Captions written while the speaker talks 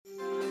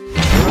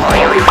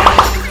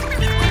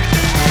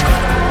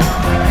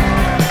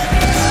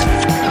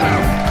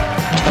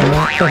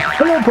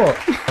Hello po!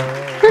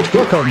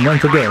 Welcome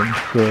once again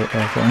to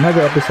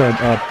another episode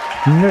of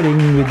Nerding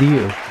with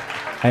You.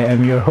 I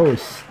am your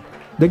host,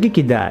 the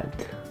Geeky Dad.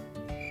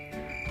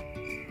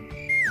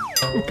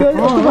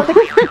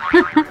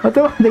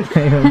 Automatic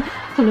na yun.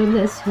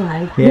 Clueless,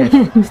 right? Yes,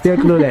 still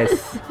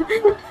clueless.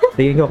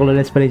 Tingin ko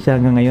clueless pa rin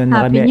siya hanggang ngayon.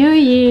 Happy New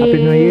Year! Happy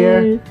New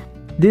Year!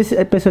 This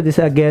episode is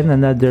again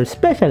another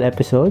special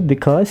episode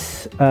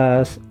because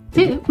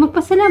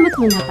magpasalamat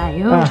muna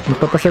tayo.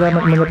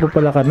 Magpapasalamat muna po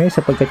pala kami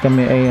sapagkat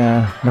kami ay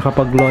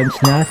nakapag-launch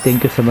na.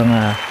 Thank you sa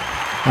mga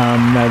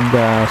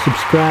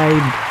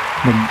nag-subscribe,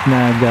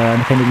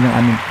 nakinig ng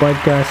aming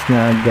podcast,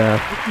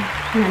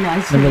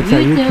 nanood sa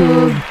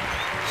YouTube.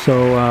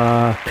 So,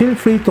 feel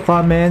free to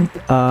comment,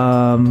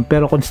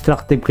 pero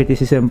constructive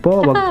criticism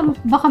po.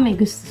 Baka may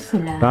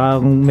gusto sila.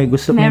 May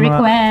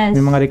request.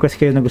 May mga request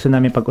kayo na gusto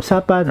namin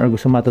pag-usapan or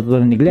gusto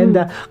matutunan ni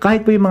Glenda.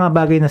 Kahit po yung mga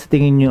bagay na sa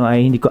tingin nyo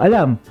ay hindi ko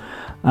alam.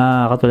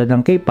 Katulad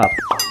ng K-pop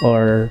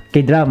or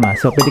K-drama.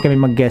 So, pwede kami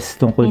mag-guest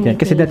tungkol dyan.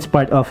 Kasi that's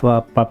part of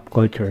pop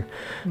culture.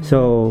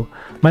 So,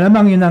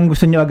 malamang yun ang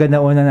gusto nyo agad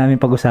na una namin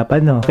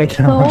pag-usapan, no?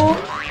 K-drama.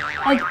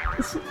 Okay.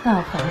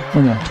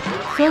 Ano?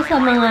 So, sa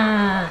mga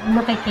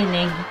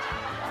nakikinig,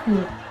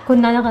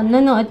 kung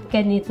nanonood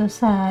ka nito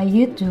sa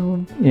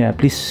YouTube,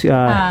 please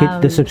hit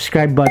the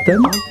subscribe button.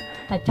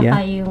 At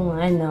saka yung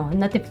ring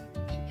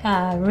the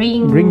bell.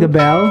 Ring the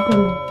bell.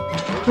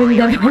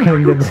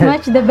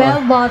 Smash the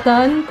bell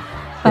button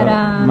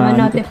para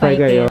ma-notify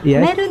kayo.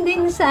 Yes. Meron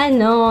din sa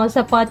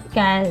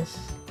podcast.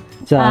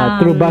 Sa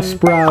True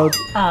Buzzsprout.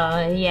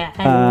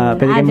 Pwede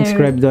ka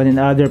mag-subscribe doon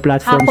in other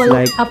platforms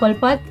like Apple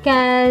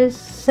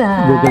Podcasts,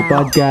 Google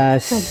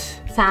Podcasts,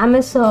 sa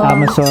Amazon,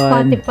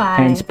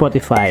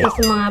 Spotify.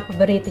 Sa mga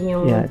paborito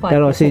niyong podcast.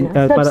 Pero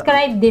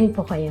subscribe din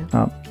po kayo.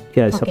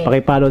 So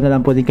pakipollow na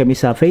lang po din kami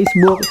sa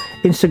Facebook,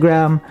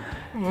 Instagram,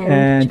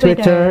 and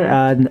Twitter.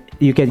 And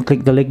you can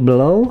click the link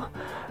below.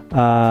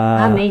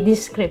 May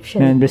description.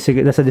 And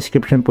nasa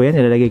description po yan.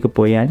 Ilalagay ko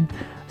po yan.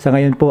 Sa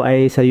ngayon po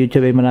ay sa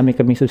YouTube ay marami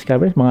kaming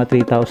subscribers.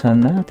 Mga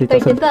 3,000 na.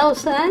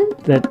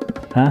 30,000?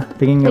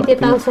 Tingin nga.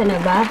 30,000 na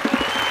ba?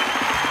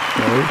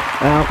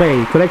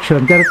 Okay.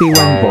 Correction.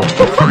 31 po.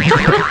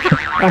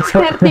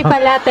 30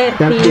 pala.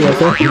 30.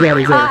 Sorry.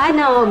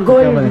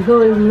 Goal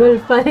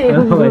pala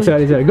yun. Okay,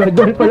 sorry.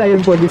 Goal pala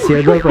yun po this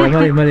year. Goal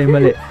pala.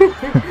 Mali.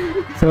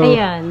 So,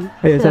 ayun,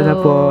 sana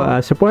po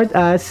support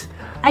us.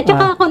 At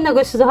saka kung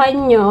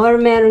nagustuhan nyo or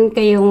meron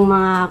kayong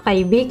mga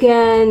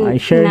kaibigan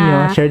share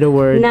the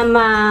word.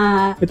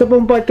 Ito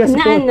pong podcast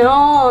ko.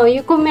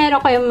 Yung kung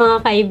meron kayong mga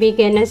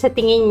kaibigan na sa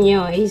tingin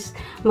nyo is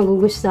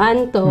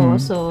magugustuhan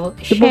to, so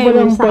share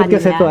nyo sa kanila.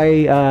 Ito po podcast ito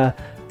ay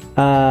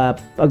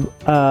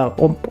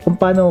kung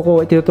paano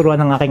ko itinuturuan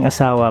ng aking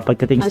asawa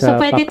pagdating sa pop culture.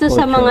 So, pwede ito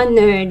sa mga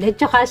nerd at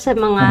saka sa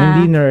mga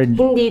hindi nerd.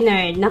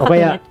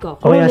 Nakatulad ko.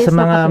 O kaya sa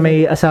mga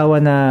may asawa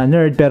na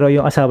nerd pero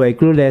yung asawa ay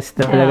clueless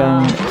na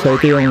talagang, so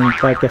ito yung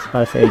podcast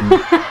para sa inyo.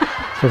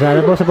 So, sana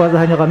po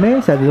supportahan nyo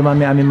kami. Sana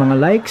dumami aming mga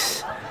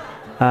likes.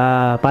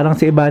 Parang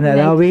si Ivana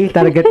Alawi.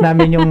 Target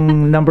namin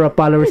yung number of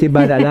followers si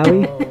Ivana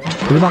Alawi.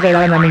 Ano mga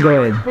kailangan namin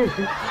gawin?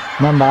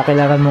 Ma'am, baka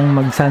kailangan mong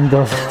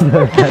mag-sandos.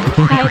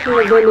 Kahit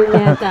mo gano'n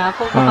yata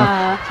ako,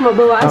 baka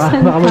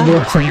mabawasan pa. Baka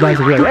mabawasan pa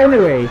siguro.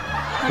 Anyway,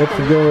 let's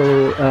go.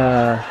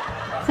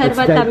 Saan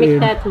ba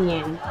tamik-tat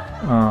niyan?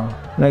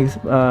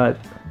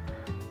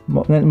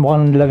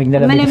 Mukhang lamig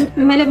na lamig.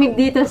 Malamig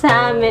dito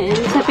sa amin.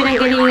 Sa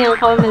pinanggalingan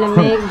ko,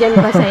 malamig. Diyan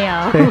ba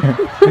sa'yo?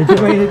 Medyo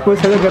mainit po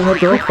sa lugar na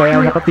to,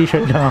 kaya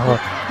naka-t-shirt lang ako.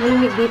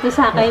 Malamig dito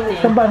sa akin eh.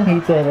 Saan ba ang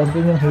heater?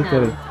 Andun yung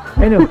heater.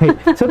 Anyway,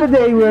 so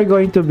today we're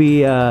going to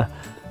be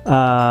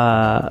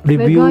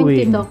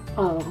reviewing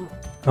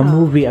a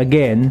movie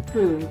again.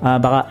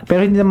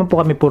 Pero hindi naman po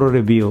kami puro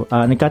review.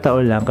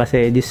 Nagkataon lang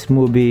kasi this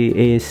movie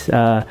is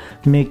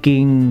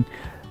making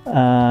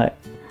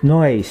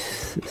noise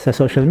sa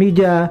social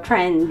media.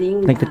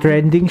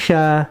 Nagta-trending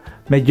siya.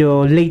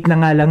 Medyo late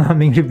na nga lang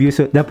aming review.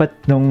 So, dapat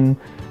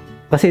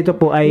kasi ito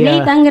po ay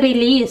late ang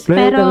release,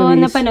 pero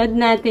napanood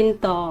natin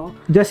to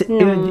just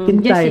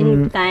in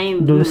time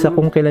doon sa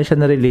kung kailan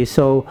siya na-release.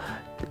 So,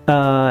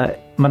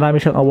 marami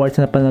siyang awards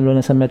na panalo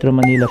na sa Metro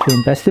Manila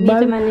Film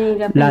Festival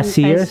last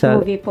year sa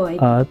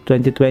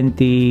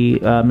 2020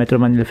 Metro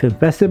Manila Film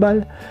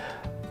Festival.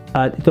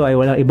 At ito ay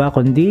walang iba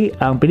kundi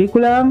ang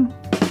pelikulang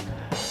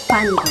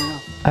Fangirl.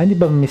 Hindi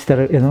ba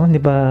Mr. Hindi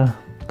ba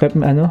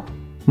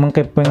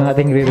mangkep mo yung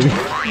ating review?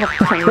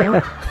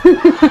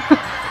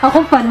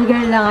 Ako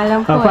Fangirl lang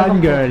alam ko.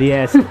 Fangirl,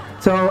 yes.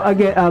 So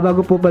again,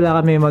 bago po pala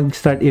kami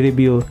mag-start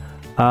i-review,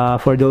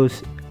 for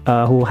those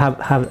who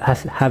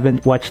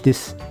haven't watched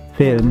this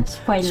film,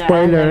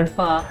 spoiler.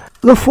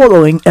 The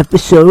following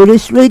episode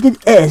is rated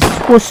S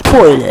for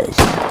spoilers.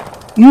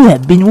 You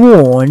have been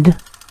warned.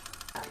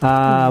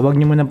 Wag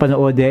niyo munang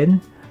panoodin.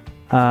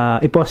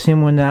 I-pause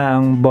niyo muna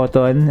ang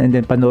button and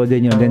then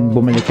panoodin niyo, then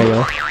bumalik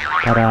kayo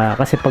para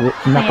kasi pag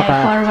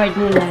forward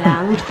niyo na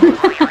lang.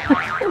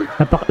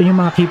 Yung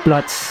mga key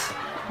plots,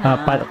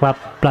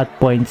 plot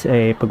points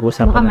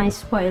pag-uusapan. Baka may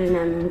spoil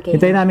namin kayo.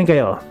 Hintayin namin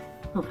kayo.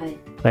 Okay.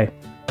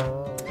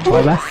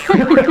 Okay ba?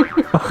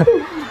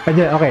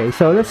 Okay,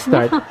 so let's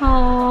start.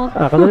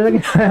 Katulad lang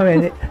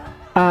namin.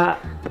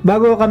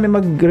 Bago kami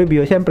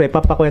mag-review, siyempre,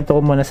 papakwento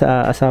ko muna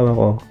sa asawa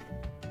ko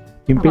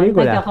yung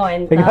pelikula.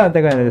 Ikaw.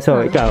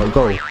 So, ikaw,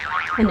 go.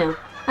 Ano?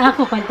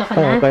 Ako, kwento ko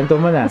na? Kwento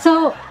mo na.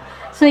 So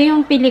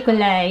yung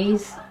pelikula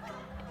is,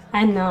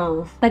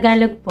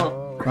 Tagalog po.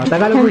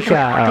 Tagalog po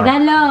siya.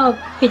 Tagalog,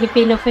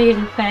 Filipino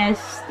Film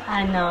Fest,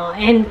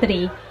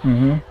 entry.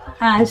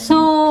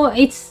 So,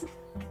 it's,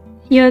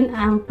 yun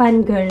ang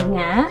fangirl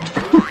nga.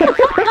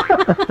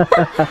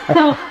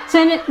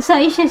 so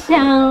isa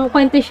siyang,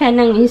 kwento siya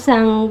ng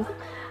isang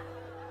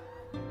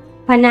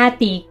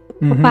fanatic,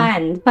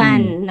 fan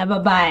na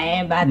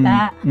babae,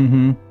 bata.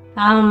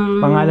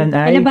 Pangalan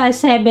ay?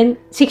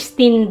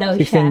 16 daw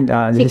siya.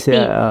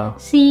 16.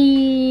 Si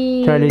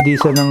Charlie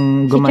Dixon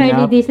ang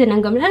gumanap.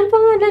 Ano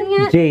pangalan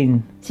nga?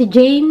 Jane. Si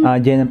Jane?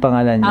 Jane ang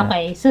pangalan niya.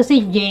 Okay, so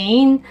si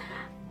Jane,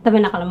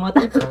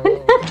 nakalimutan ko na.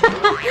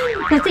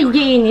 So si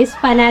Jane is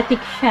fanatic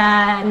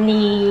siya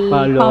ni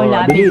Paolo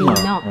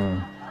Abilino.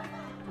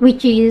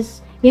 Which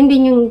is, yun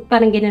din yung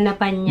parang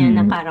ginanapan niya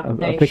na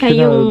character.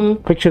 Siya yung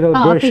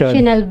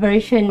fictional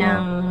version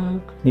ng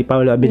ni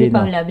Paolo Abilino.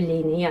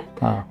 Yan.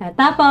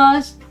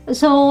 Tapos,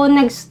 so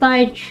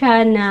nag-start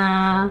siya na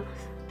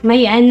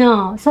may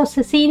so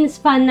since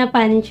fan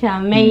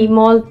siya, may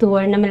mall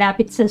tour na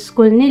malapit sa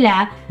school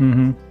nila.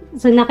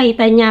 So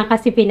nakita niya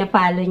kasi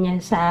pinapalo niya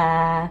sa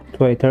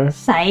Twitter?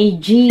 Sa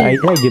IG.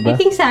 IG ba? I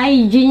think sa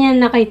IG niya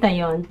nakita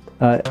yon.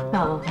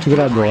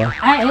 Sigurado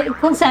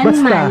kung saan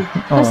man.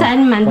 Kung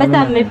saan man.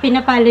 Basta may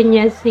pinapalo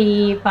niya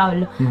si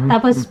Paolo.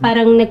 Tapos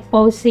parang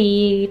nag-post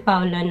si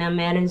Paolo na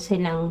meron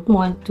silang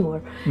mall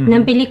tour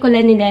ng pelikula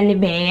nila ni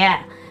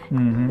Bea.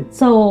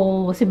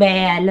 So, si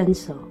Bea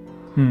Alonso.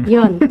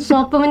 Yun.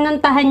 So,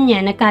 pumuntahan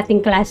niya,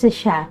 nagkating klase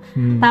siya.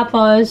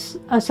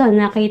 Tapos, so,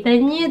 nakita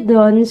niya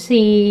doon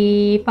si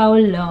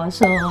Paolo.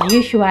 So,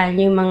 usual,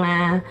 yung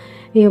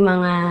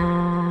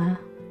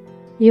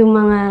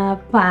mga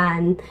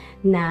fan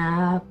na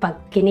pag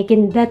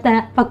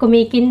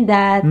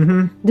kumikindat,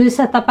 doon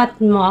sa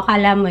tapat mo,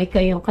 akala mo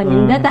ikaw yung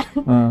kanindatan.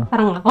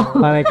 Parang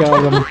ako. Parang ikaw.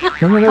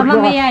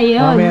 Mamaya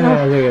yun.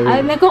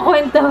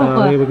 Nagkukwento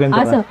ko.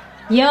 So,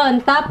 yun.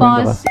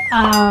 Tapos,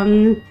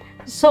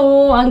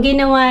 so, ang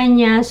ginawa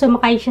niya,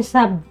 sumakay siya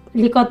sa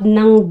likod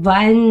ng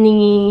van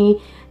ni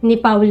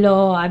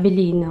Paolo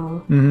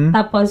Abilino.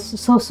 Tapos,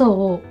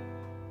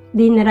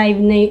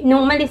 dinarive na yun.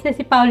 Nung umalis na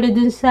si Paolo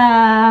dun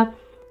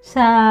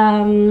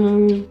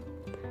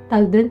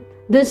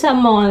dun sa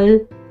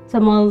mall, sa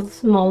mall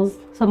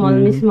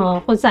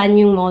mismo, kung saan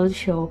yung mall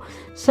show.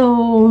 So,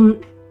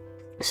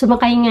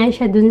 sumakay nga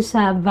siya dun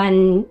sa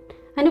van.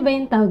 Ano ba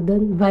yung tawag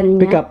doon? Van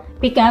niya?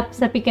 Pick-up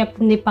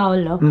ni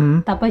Paolo.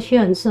 Tapos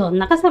yun, so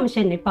nakasama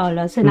siya ni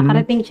Paolo. So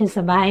nakarating siya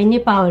sa bahay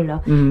ni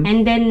Paolo.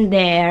 And then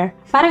there,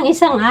 parang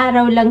isang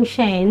araw lang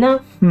siya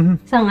no?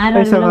 Isang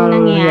araw lang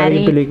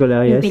nangyari. Yung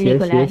pelikula. Yes.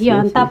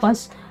 Yun,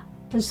 tapos,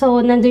 so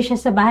nandun siya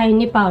sa bahay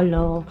ni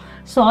Paolo.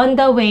 So on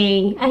the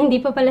way,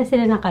 hindi pa pala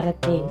sila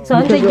nakarating. So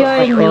on the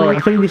journey.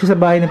 Actually, hindi siya sa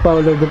bahay ni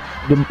Paolo.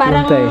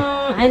 Parang,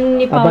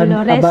 ni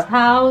Paolo, rest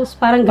house,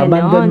 parang ganon.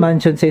 Abandoned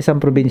mansion sa isang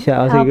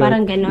probinsya.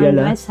 Parang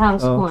ganon, rest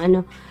house kung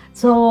ano.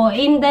 So,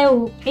 in the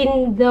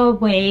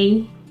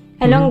way,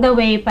 along the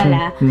way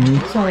pala,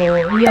 so,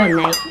 yun,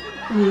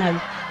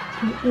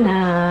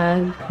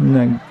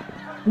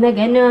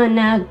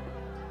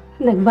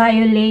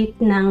 nag-violate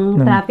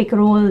ng traffic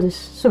rules,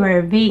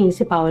 swerving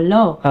si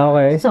Paolo.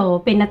 Okay. So,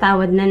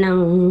 pinatawad na ng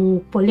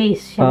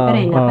police.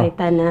 Siyempre,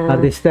 nakita na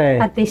artista.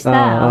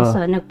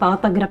 So,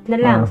 nagpa-autograph na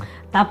lang.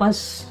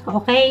 Tapos,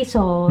 okay.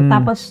 So,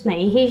 tapos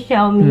umihi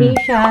siya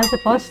sa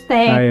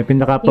poste. Ay,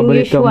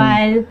 pinaka-paborito. Yung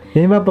usual.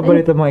 Yun ba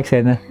paborito mong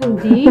eksena?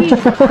 Hindi.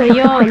 So,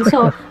 yun.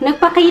 So,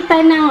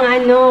 nagpakita ng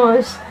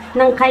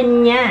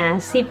kanya,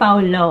 si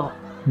Paolo.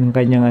 Ng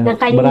kanyang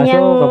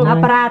braso,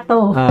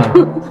 aparato.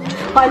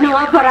 Kung anong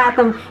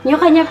aparato. Yung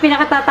kanyang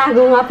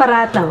pinakatatagong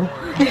aparato.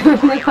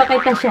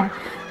 Nagpakita siya.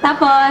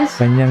 Tapos,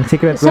 kanyang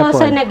secret weapon.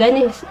 So,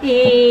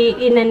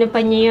 inano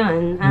pa niya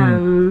yun.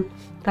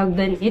 Tawag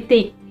doon,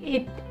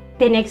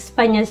 tinext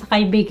pa niya sa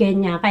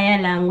kaibigan niya.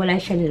 Kaya lang, wala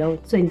siyang load.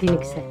 So, hindi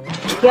nag-send.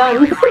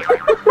 Yun.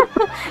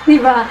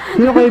 Diba?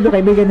 Sino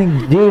kaibigan ni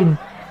Jane?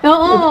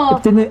 Oo.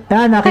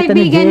 Nakita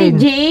kaibigan ni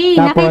Jane.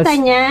 Tapos, nakita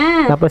niya.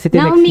 Tapos itinext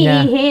niya. Na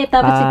umiihi.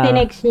 Tapos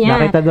itinext niya.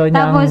 Nakita daw niya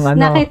tapos,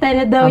 nakita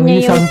na daw niya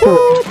yung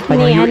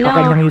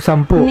kanyang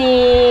yusampu.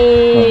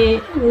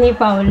 Ni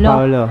Paolo.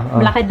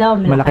 Malaki daw.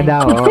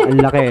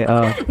 Laki.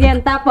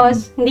 Yan.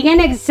 Tapos, hindi nga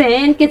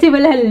nag-send kasi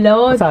wala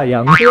load.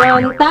 Sayang.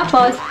 Yun.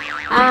 Tapos,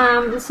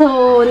 so,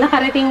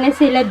 nakarating na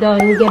sila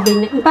doon.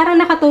 Gabi na. Parang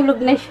nakatulog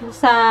na siya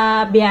sa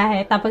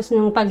biyahe. Tapos,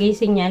 nung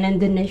pagising niya,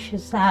 nandun na siya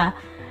sa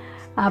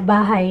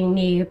bahay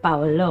ni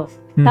Paolo.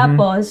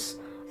 Tapos,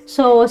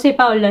 so si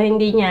Paolo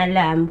hindi niya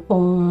alam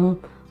kung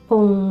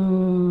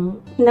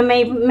na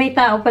may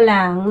tao pa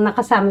lang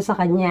nakasama sa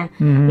kanya.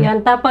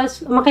 Yan.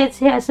 Tapos, umakyat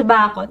siya sa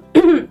bakod.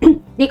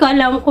 Di ko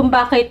alam kung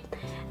bakit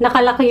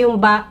nakalaki yung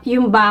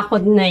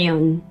bakod na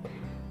yon.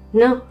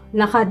 no?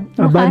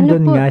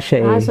 Abandon nga siya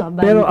eh. So,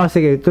 abandon. Pero,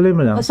 sige, tuloy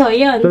mo lang. So,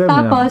 yun. Tuloy mo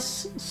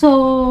Tapos,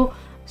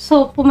 so,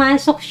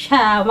 pumasok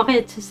siya,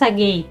 umakyat siya sa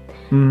gate.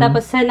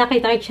 Tapos,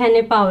 nakita siya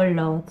ni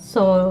Paolo.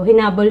 So,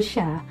 hinabol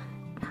siya.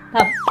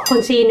 Kung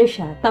sino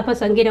siya.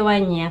 Tapos, ang ginawa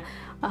niya,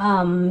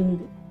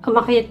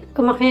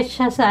 umakyat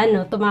siya sa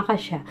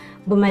tumakas siya.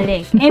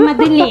 Bumalik.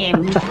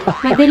 Madilim.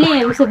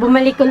 Madilim. So,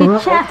 bumalik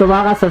ulit siya.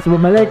 Tumakas, tapos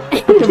bumalik.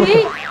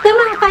 Hindi.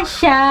 Tumakas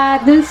siya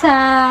dun sa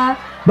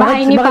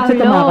bahay ni Paolo. Bakit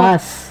siya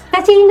tumakas?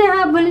 Kasi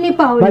hinahabol ni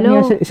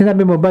Paolo.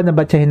 Sinabi mo ba na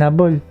ba't siya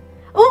hinabol?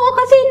 Oo,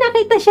 kasi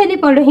nakita siya ni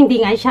Paolo,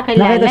 hindi nga siya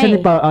kilala. Nakita siya ni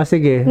Paolo,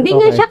 sige. Hindi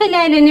nga siya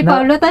kilala ni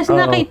Paolo, tapos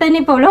nakita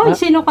ni Paolo,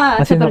 sino ka?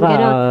 Sino ka?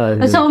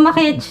 So,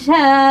 umakyat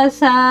siya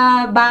sa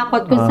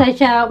bakod kung saan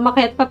siya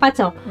umakyat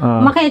papasok.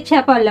 Umakyat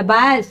siya pa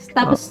labas,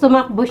 tapos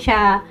tumakbo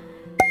siya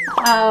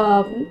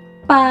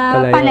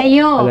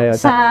palayo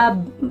sa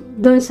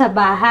doon sa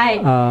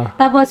bahay.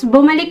 Tapos,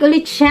 bumalik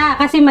ulit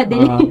siya kasi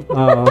madilim.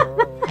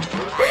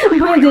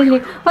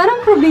 Madilim.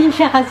 Parang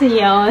probinsya kasi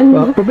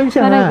yun.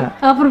 Probinsya nga.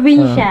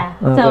 Probinsya.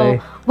 Okay. So,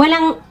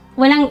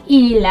 walang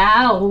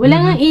ilaw.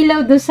 Walang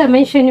ilaw doon sa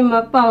mansion ni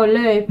Paolo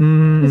eh.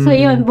 So,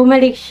 yun,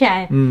 bumalik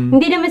siya.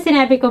 Hindi naman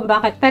sinabi ko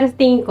bakit, pero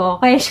tingin ko,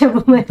 kaya siya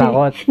bumalik.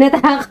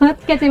 Natakot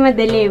kasi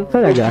madilim.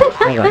 Talaga?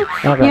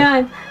 Okay.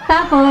 Yun.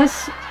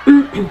 Tapos,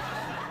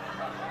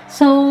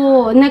 so,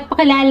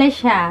 nagpakilala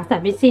siya.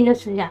 Sabi, sino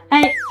siya?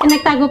 Ay,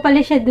 nagtago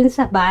pala siya dun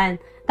sa van.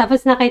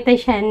 Tapos, nakita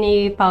siya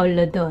ni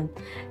Paolo dun.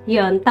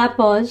 Yun.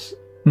 Tapos,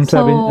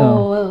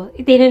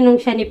 itinanong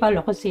siya ni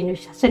Paolo kung sino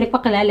siya. So,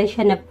 nagpakilala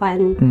siya na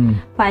fan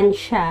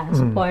siya,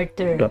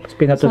 supporter. Tapos,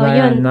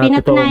 pinatunayan so, yun,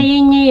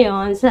 pinatunayan niya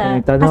yun.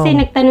 Kasi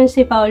nagtanong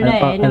si Paolo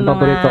ng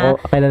mga...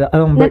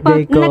 Anong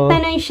birthday ko?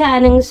 Nagtanong siya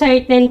ng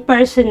certain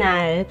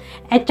personal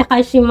at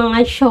saka si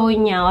mga show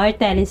niya or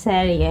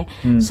teleserye.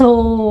 So,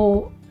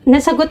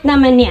 nasagot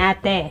naman ni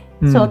ate.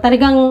 So,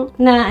 talagang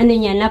na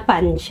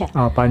fan siya.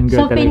 Fan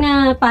girl. So,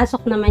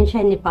 pinapasok naman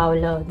siya ni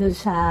Paolo doon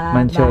sa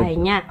bahay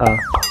niya.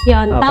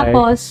 Yun, okay.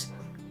 Tapos,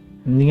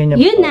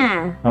 yun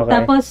na. Okay.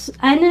 Tapos,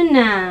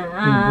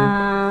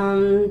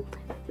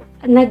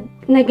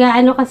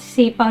 nag-ano kasi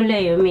si Paolo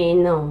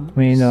umiinom.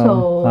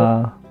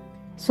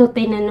 So,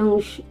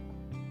 tinanong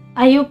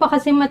ayaw pa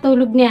kasi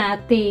matulog ni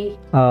ate.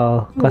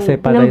 Kasi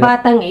patay. Ng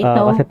batang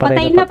ito.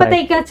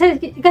 Patay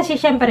kasi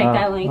syempre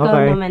ikaw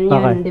naman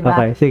yun, di ba?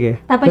 Okay, sige.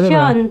 Tapos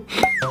yun,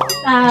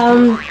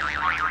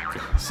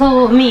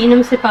 so,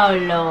 umiinom si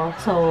Paolo.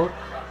 So,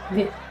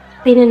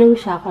 tinanong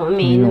siya kung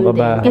umiinom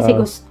din. Kasi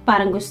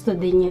parang gusto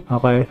din niya.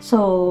 Okay.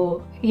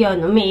 So,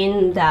 yun,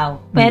 umiinom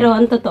daw. Pero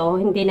ang totoo,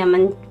 hindi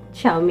naman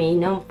siya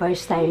umiinom.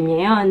 First time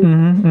niya yun.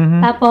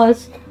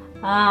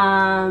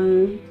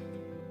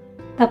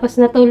 Tapos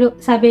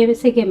natulog, sabi,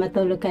 sige,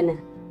 matulog ka na.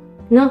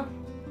 No?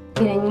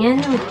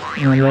 Ganyan, no?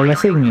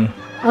 Nalasing eh.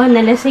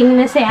 Nalasing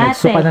na si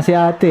ate. Nagsuka na si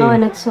ate.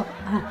 Nagsuka.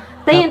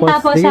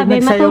 Tapos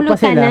sabi, matulog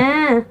ka na.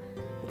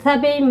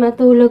 Sabi,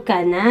 matulog ka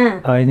na.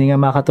 Hindi nga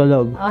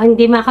makatulog.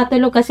 Hindi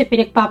makatulog kasi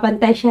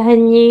pinagpapantasyahan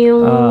niya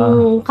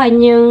yung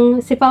kanyang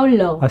si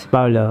Paolo. Si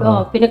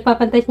Paolo.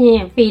 Pinagpapantasyahan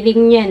niya,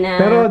 feeling niya na,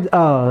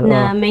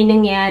 na may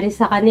nangyari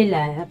sa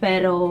kanila,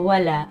 pero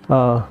wala.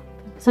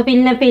 So,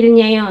 feel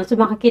niya yun. So,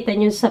 makikita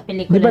niyo sa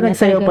pelikula. Di ba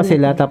nagsayaw pa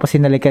sila, tapos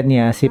sinalikan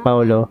niya si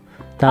Paolo?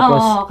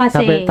 Tapos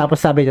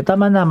sabi niya,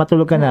 tama na,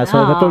 matulog ka na.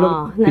 So,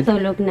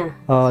 natulog na.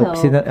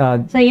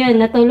 So, yun,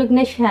 natulog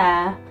na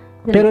siya.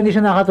 Pero hindi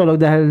siya nakatulog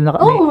dahil...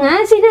 Oo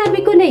nga,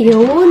 sinabi ko na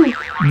yun.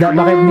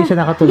 Bakit hindi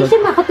siya nakatulog? Hindi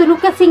siya makatulog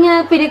kasi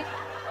nga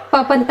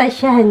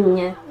pinagpapantasyahan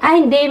niya.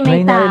 Hindi,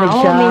 may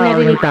tao.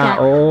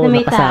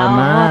 May tao.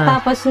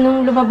 Tapos,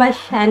 nung lumabas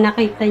siya,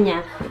 nakita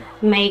niya,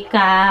 may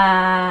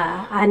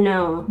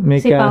Paolo,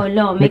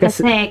 may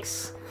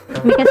ka-sex.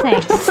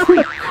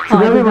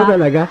 Sinabi mo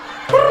talaga?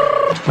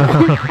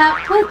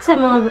 Tapos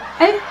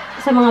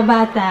sa mga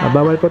bata.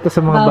 Bawal po to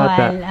sa mga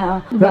bata.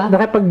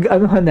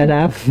 Nakipag-anuhan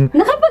na?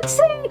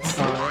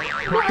 Nakipag-sex!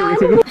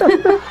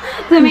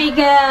 So, may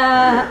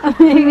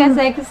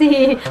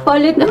ka-sexy.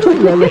 Ulit.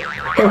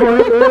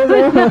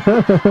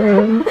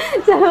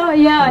 So,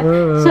 yun.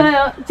 So,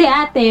 si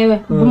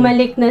ate,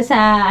 bumalik na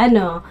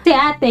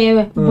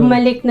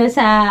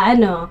sa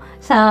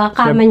sa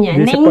kama niya.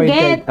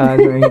 Nainggit.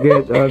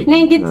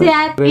 Nainggit si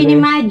ate.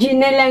 Inimagine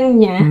na lang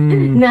niya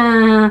na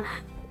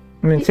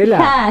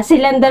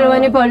silang dalawa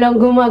ni Paolo ang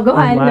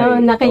gumagawa,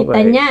 nakita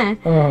niya.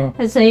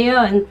 So,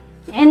 yun.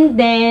 And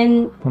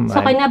then,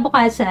 so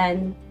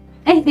kinabukasan,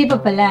 di pa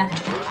pala.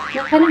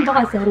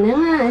 Kinabukasan na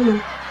nga,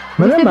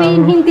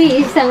 sabihin,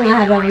 hindi isang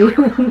araw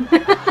yun.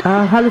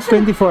 Halos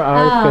 24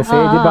 hours kasi,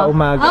 di ba,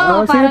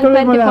 umaga? Parang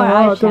 24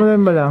 hours tuloy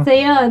mo lang. So,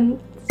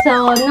 yun.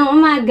 So, nung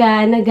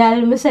umaga,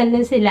 nag-almusal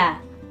na sila.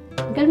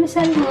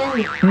 Nag-almusal na.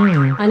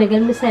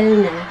 Nag-almusal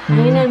na.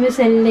 Ang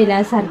inalmusal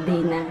nila,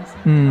 sardinas.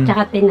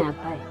 Tsaka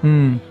tinapay.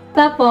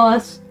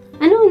 Tapos,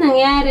 anong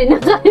nangyari?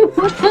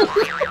 Nakalimutan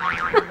ko.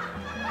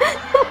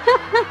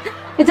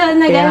 So,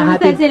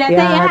 nag-almusal sila.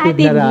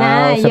 Hatid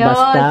na. Sa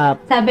bus stop.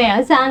 Sabi,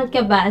 saan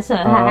ka ba? So,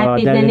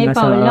 hatid na ni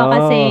Paolo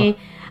kasi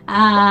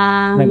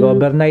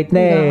Nag-overnight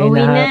na eh. Uwi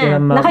na.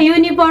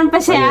 Naka-uniform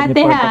pa si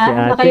ate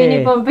ha.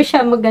 Naka-uniform pa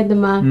siya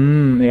magaduma.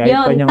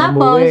 Ayaw pa niyang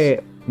umuwi.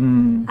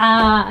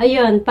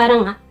 Ayun,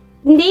 parang,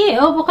 hindi,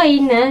 okay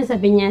na.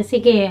 Sabi niya,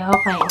 sige,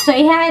 okay. So,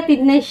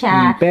 ihatid na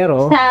siya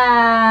pero,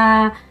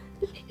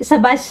 sa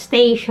bus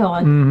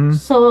station.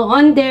 So,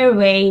 on their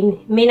way,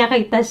 may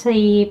nakita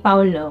si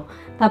Paulo.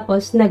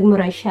 Tapos,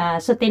 nagmura siya.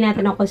 So,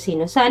 tinatanong ko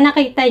sino. So,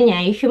 nakita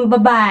niya is yung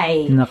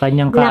babae. Na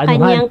kanyang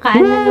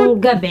kaanuhan nung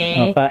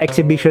gabi.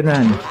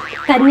 Exhibitionan.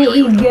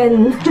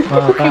 Kaniigan.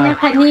 Kanyang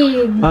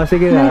kanig.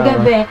 Sige ng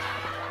gabi.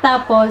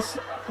 Tapos,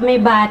 may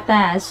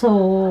bata.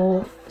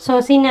 So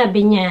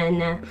sinabi niya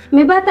na,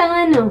 may bata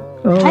nga no.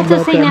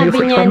 So,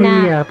 sinabi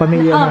niya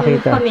pamilya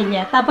nakita.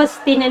 Pamilya. Tapos,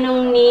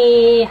 tinanong ni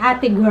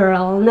ate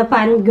girl, na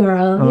fan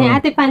girl, ni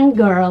ate fan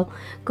girl,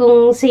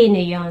 kung sino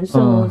yon.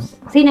 So,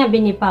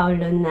 sinabi ni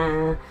Paulo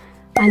na,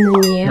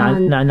 ano niya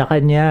yun?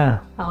 Naanakan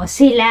niya.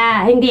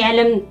 Sila. Hindi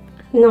alam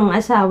nung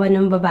asawa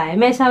ng babae.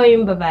 May asawa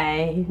yung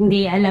babae.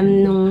 Hindi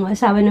alam nung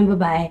asawa ng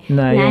babae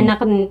na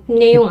anak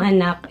niya yung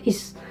anak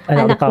is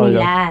anak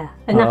nila.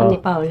 Anak ni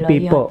Paulo.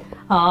 Pipo.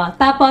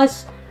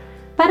 Tapos,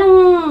 parang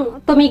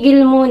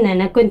tumigil muna,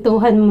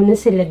 nagkwentuhan muna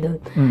sila doon.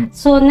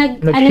 So,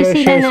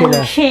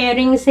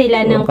 sharing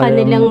sila ng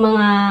kanilang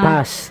mga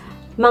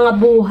mga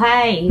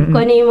buhay.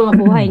 Kung ano yung mga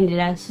buhay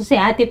nila. So, si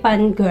ate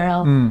fan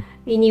girl,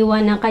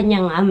 iniwan ng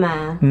kanyang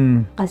ama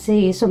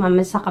kasi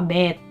sumama sa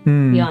kabit.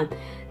 Yon.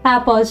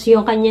 Tapos,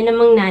 yung kanya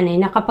namang nanay,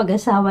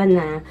 nakapag-asawa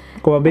na.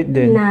 Kumabit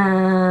din.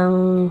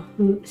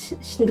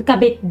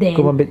 Kabit din.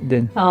 Kumabit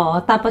din. Oo.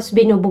 Tapos,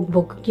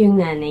 binubugbog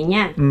yung nanay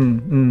niya.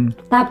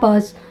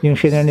 Tapos, yung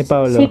shiner ni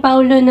Paulo. Si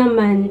Paulo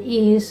naman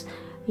is,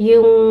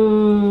 yung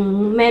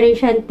meron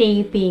siyang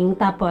taping.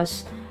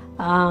 Tapos,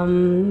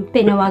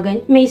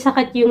 tinawagan, may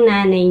sakit yung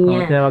nanay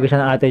niya. Tinawagan siya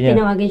ng ate niya.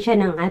 Tinawagan siya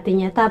ng ate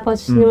niya.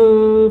 Tapos,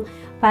 nung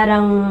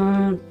parang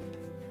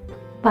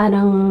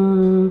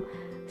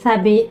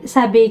sabi,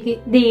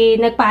 di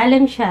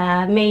nagpaalam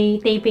siya,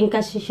 may taping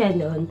kasi siya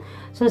doon.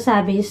 So,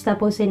 sabi,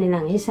 tapusin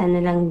nilang isa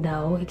na lang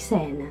daw,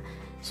 eksena.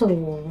 So,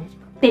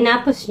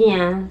 tinapos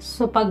niya.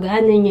 So, pag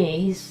ano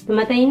niya is,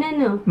 namatay na,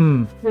 no?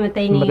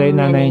 Namatay na yung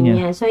nanay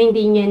niya. So,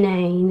 hindi niya na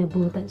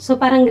inabutan. So,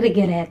 parang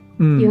regret.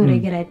 Yung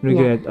regret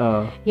niya.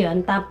 Yun,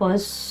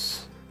 tapos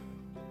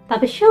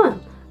yun.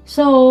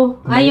 So,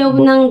 ayaw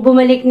nang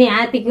bumalik ni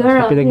ate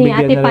girl, ni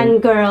ate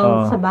fan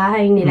girl sa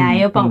bahay nila.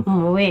 Ayaw pang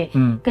umuwi.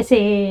 Kasi,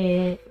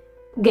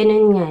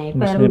 ganun nga eh.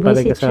 Pero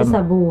visit siya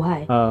sa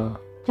buhay.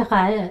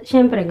 Tsaka,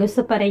 syempre,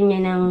 gusto pa rin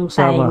niya ng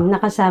time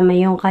nakasama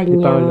yung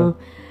kanyang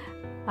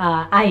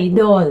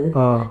idol.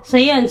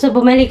 So, yun. So,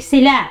 bumalik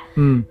sila.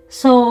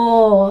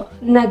 So,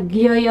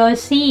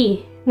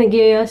 nagyoyosi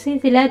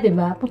sila, di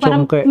ba?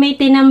 Parang may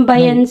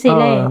tinambayan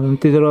sila eh.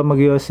 Tituro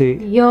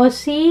mag-yosi.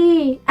 Yosi.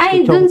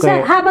 Ay, dun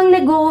sa, habang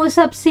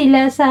nag-uusap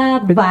sila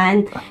sa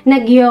van,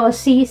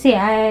 nag-yosi si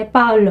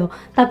Paulo.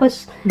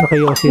 Tapos,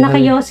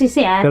 naka-yosi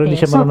si ate. Pero hindi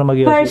siya marunong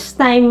mag-yosi. First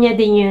time niya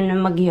din yun na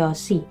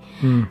mag-yosi.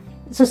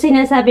 So,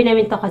 sinasabi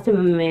namin to kasi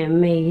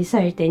may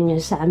certain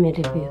news sa amin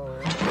review.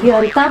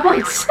 Yun,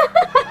 tapos,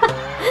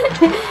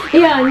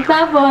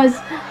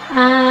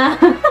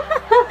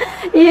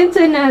 yun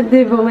sunod,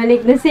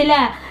 bumalik na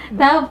sila.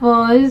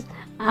 Tapos,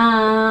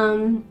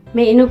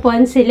 may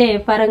inupuan sila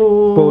eh, parang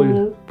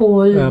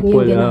pool.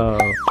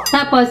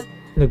 Tapos,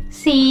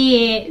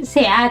 si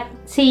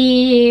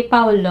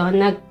Paulo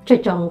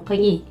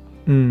nag-chuchongkay.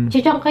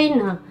 Chuchongkay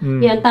na.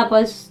 Yun,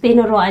 tapos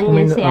tinuruan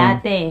niya si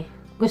ate.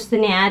 Gusto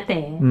ni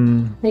ate.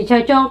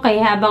 Nag-chuchongkay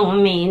habang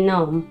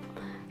umiinom.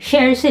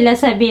 Share sila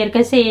sa beer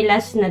kasi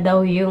last na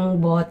daw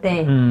yung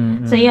bote.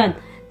 So, yun.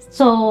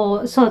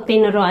 So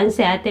tinuruan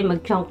si ate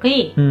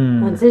mag-chonky.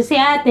 So, si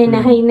ate,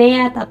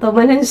 nahinay at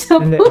tumalan sa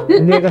pool.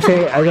 Hindi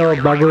kasi,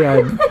 bago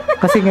yan.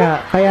 Kasi nga,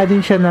 kaya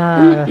din siya na,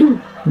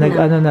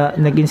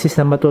 nag-insist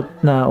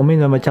na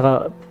uminom at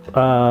saka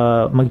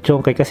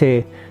mag-chonky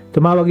kasi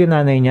tumawag yung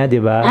nanay niya,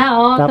 di ba?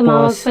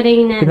 Tumawag pa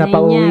rin yung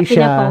nanay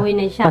pinapauwi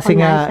niya. Siya. Kasi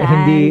nga,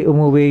 hindi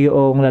umuwi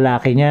yung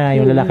lalaki niya,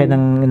 yung lalaki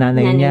ng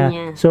nanay niya.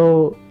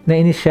 So,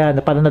 nainis siya,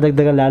 na parang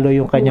nadagdagan lalo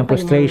yung kanyang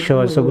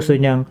frustration. So, gusto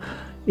niyang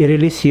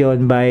i-release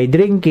yun by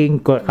drinking.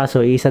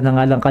 Kaso, isa na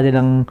nga lang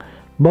kanilang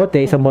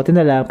bote, isang bote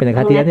na lang,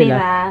 pinaghatian nila.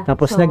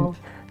 Tapos,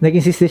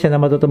 nag-insist siya na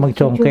matuto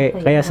mag-chongke.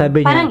 Kaya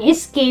sabi niya, parang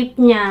escape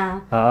niya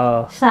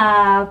sa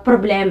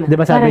problema.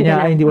 Diba sabi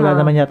niya, hindi wala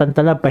naman niya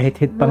tantalab,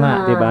 pahit-hit pa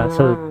nga, diba?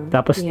 So,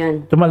 tapos,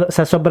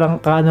 sa sobrang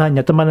kaanuhan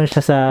niya, tumalon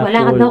siya sa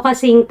wala pool. Wala daw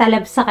kasing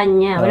talab sa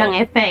kanya. Walang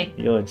effect.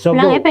 Yun. So,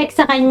 walang effect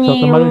sa kanya.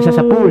 So, tumalon siya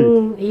sa pool.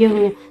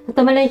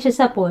 Tumalon siya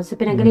sa pool. So,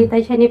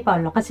 pinagalitan siya ni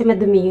Paulo kasi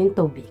madumi yung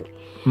tubig.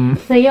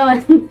 So,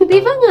 yun. Di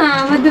ba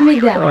nga, madumi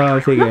daw?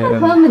 Sige.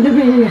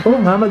 Madumi nga.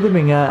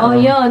 Madumi nga.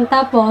 Yun.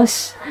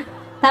 Tapos,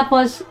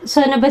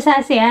 so,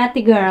 nabasa si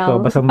ate girl,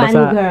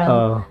 basang-basa.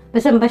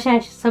 Basang-basa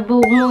siya. So,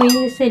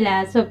 bumuwi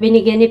sila. So,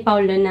 binigyan ni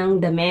Paulo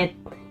ng damit.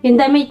 Yung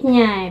damit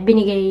niya,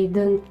 binigay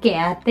doon kay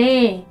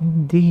ate.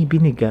 Hindi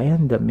binigay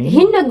ang dami.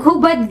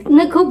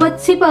 Naghubad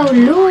si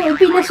Paulo.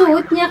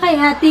 Pinasuot niya kay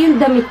ate yung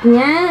damit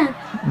niya.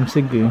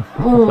 Sige.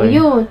 Oo,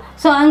 yun.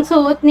 So, ang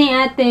suot ni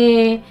ate,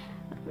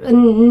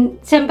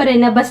 siyempre,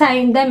 nabasa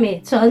yung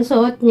damit. So, ang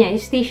suot niya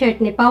is t-shirt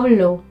ni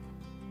Paulo.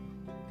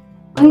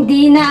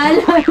 Hindi na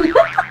alam.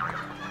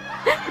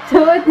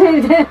 Suot na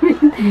damit.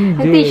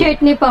 Ang t-shirt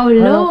ni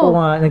Paulo. Alam ko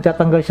nga,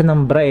 nagtatanggal siya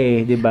ng bra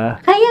di ba?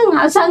 Kaya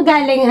nga, saan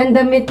galing ang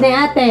damit ni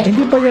ate?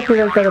 Hindi pa niya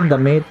pinalta ng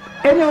damit.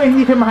 Anyway,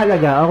 hindi siya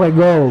mahalaga. Okay,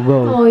 go.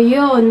 Oh,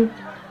 yun.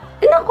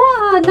 Naku,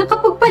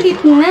 nakapagpalit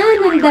na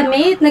ng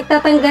damit.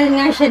 Nagtatanggal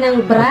nga siya ng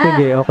bra.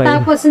 Sige, okay.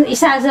 Tapos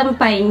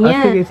isasampay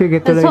niya.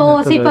 Sige, tuloy So,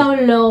 na, tuloy. si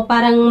Paulo,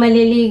 parang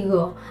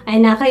maliligo. Ay,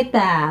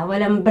 nakita,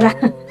 walang bra.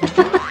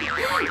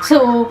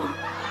 So,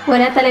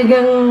 wala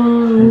talagang...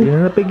 Hindi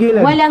na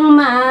napigilan. Walang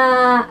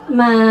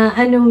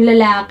anong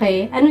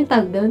lalaki. Anong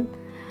tawag doon?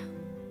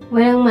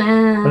 Walang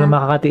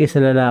makakatiis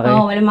na lalaki.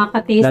 Oo, walang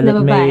makakatiis na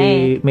Lalo't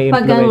babae. may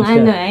Pag ang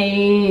impluwensya. ay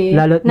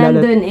Lalo't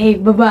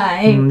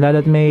babae.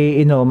 Lalo't may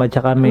inom at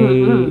saka may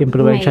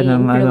impluwensya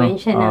ng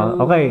impluwensya ng,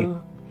 okay.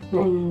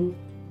 ng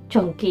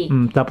chonky.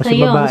 Tapos So,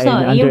 yung babae, so,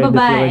 under yung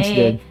babae, influence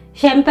din.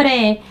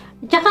 syempre,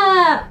 tsaka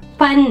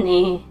fun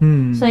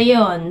So,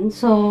 yun.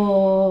 So,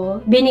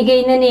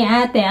 binigay na ni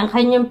ate ang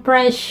kanyang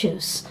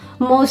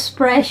most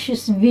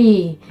precious V.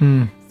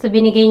 So,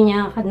 binigay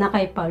niya na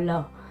kay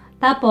Paulo.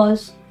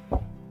 Tapos,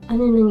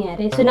 ano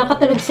nangyari? So,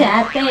 nakatulog si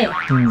ate.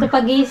 So,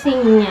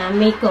 pagising niya,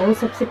 may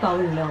kausap si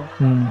Paulo.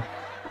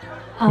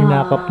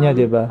 Inakap niya,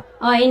 di ba?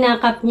 Oo,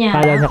 inakap niya.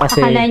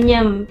 Akala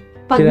niya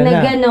pag na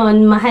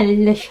ganon, mahal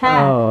na siya.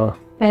 Oo.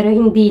 Pero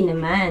hindi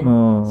naman.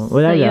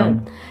 Wala so,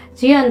 lang.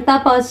 So, yun.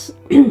 Tapos,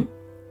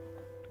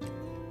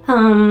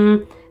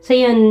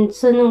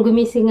 so, nung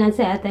gumising nga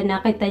si ate,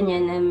 nakita niya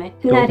na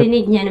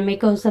narinig niya na may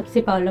kausap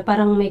si Paulo.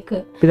 Parang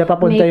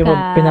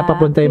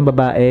pinapapunta yung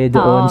babae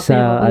doon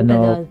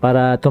doon.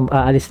 Para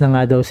aalis na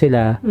nga daw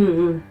sila.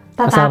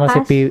 Kasama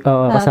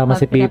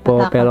si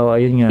Pipo, pero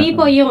ayun nga.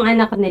 Pipo yung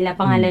anak nila,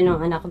 pangalan ng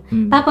anak.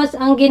 Tapos,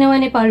 ang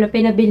ginawa ni Paulo,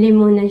 pinabili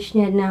muna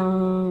siya ng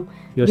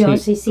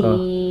Yossi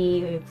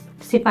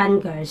si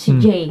Fangirl, si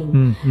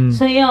Jane.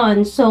 So,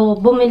 yun. So,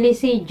 bumili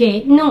si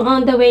Jane. Nung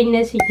on the way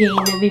na si Jane,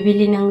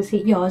 nabibili ng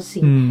si Yossi.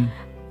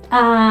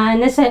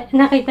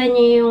 Nakita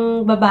niya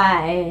yung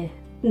babae.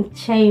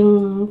 Siya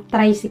yung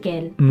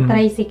tricycle.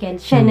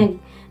 Siya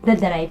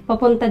nagdadrive.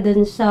 Papunta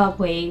dun sa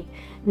way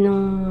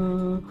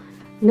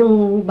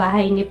nung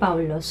bahay ni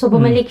Paulo. So,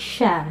 bumalik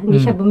siya.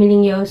 Hindi siya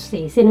bumiling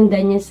Yossi.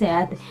 Sinundan niya si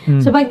ate.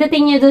 So,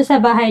 pagdating niya doon sa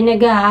bahay,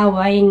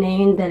 nag-aaway na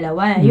yung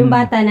dalawa. Yung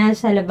bata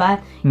nasa labas,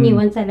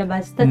 iniwan sa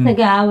labas. Tapos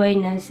nag-aaway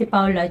na si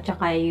Paulo at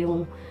saka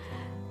yung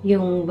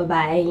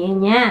babae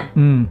niya.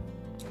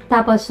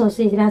 Tapos, so,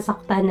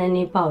 sinasaktan na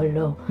ni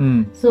Paulo.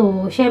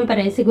 So,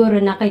 syempre,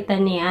 siguro nakita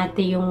ni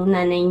ate yung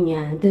nanay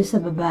niya doon sa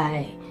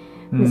babae.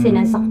 Na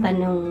sinasaktan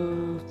ng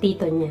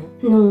tito niya.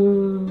 Nung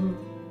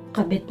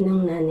kabit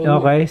ng nanay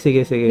niya. Okay,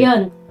 sige.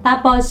 Yun.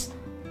 Tapos,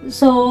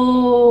 so,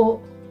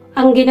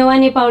 ang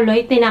ginawa ni Paulo,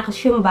 itinakas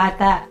yung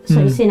bata.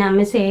 So,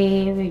 sinama si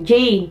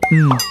Jane.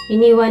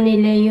 Iniwan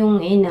nila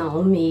yung ina,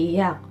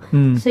 umiiyak.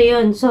 So,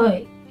 yun. So,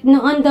 no,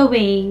 on the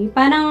way,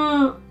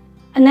 parang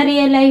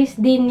na-realize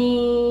din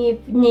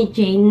ni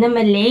Jane na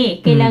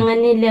mali. Kailangan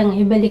nilang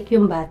ibalik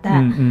yung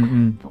bata.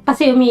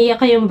 Kasi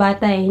umiiyak yung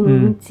bata,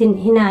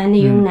 hinaan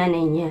yung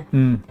nanay niya.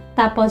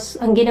 Tapos,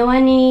 ang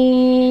ginawa ni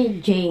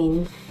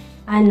Jane,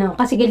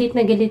 kasi galit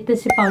na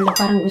si Paulo,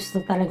 parang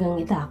gusto talagang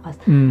itakas.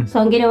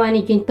 So, ang ginawa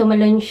ni Jane,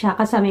 tumalon siya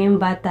kasama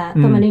yung bata,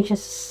 tumalon siya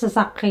sa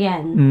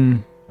sasakyan.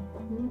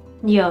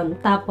 Yun,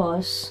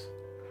 tapos,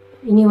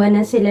 iniwan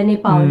na sila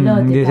ni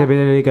Paulo, Hindi siya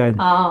binalikan.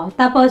 Oo.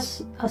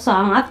 Tapos, so,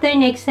 ang after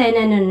next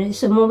scene,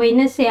 umuwi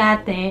na si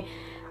ate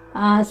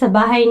sa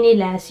bahay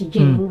nila, si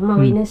Jane,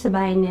 umuwi na sa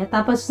bahay nila.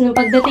 Tapos, nung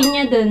pagdating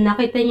niya doon,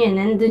 nakita niya,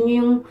 nandun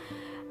yung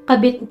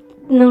kabit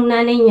ng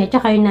nanay niya,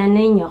 tsaka yung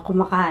nanay niya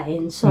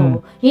kumakain. So,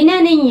 yung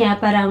nanay niya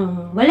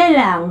parang wala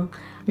lang.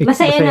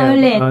 Masaya na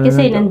ulit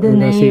kasi nandun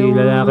na si yung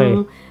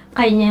lalaki.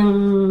 kanyang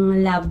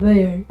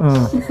lover.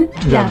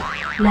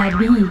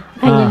 Labi.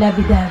 Kanyang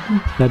labi-dabi.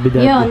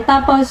 Yun.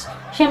 Tapos,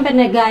 syempre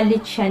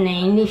nagalit siya,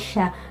 nainis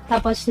siya.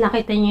 Tapos,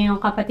 nakita niya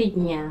yung kapatid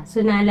niya. So,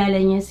 naalala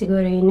niya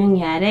siguro yung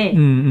nangyari.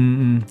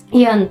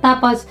 Yun.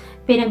 Tapos,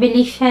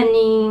 pinabili siya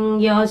ni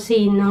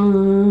Yossi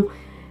nung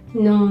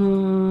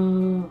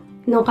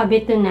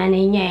kabit ng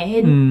nanay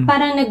niya.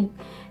 Parang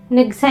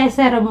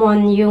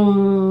nagsesermon yung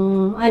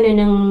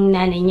ng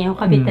nanay niya, yung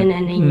kabit ng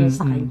nanay niya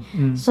sa kanya.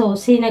 So,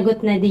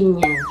 sinagot na din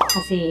niya.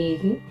 Kasi,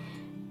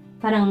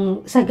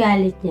 parang sa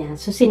galit niya.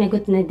 So,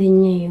 sinagot na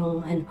din niya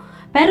yung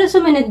Pero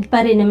sumunod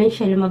pa rin naman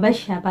siya, lumabas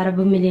siya para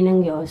bumili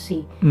ng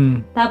Yossi.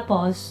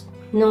 Tapos,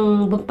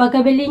 nung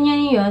pagkabili niya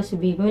ng Yossi,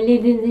 bumili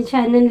din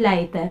siya ng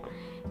lighter.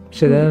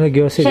 Siya na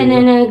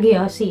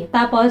nag-Yossi.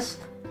 Tapos,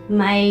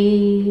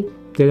 may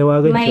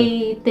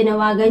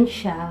tinawagan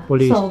siya.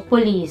 Police. So,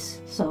 police.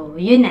 So,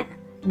 yun na.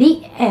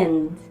 The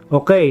end.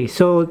 Okay,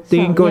 so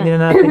tingin ko yeah. hindi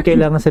na natin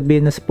kailangan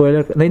sabihin na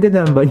spoiler.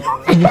 Naintindihan ba niyo?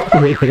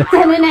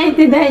 Sana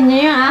naintindihan niyo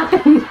yung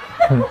akin.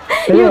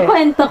 Yung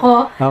kwento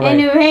ko. Okay.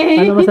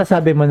 Anyway. Ano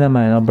masasabi mo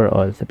naman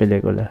overall sa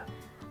pelikula?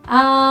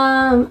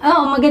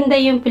 Maganda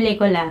yung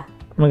pelikula.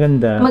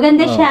 Maganda.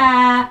 Maganda siya.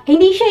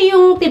 Hindi siya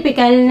yung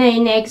typical na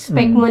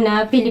ina-expect mo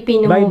na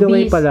Filipino By the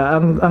way movies. pala,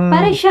 ang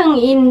Parang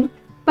siyang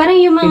parang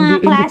yung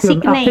mga classic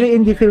film. na Actually,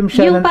 indie film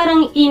siya. Yung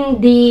parang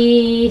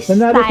indie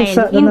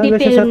style. Indie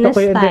film na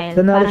style.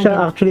 Nanalo siya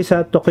Parang actually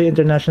sa Tokyo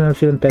International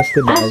Film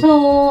Festival. so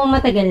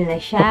matagal na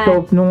siya.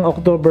 Nung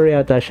October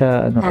yata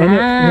siya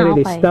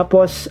nirelease. Okay.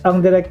 Tapos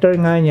ang director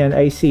nga niyan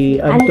ay si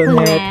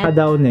Antoinette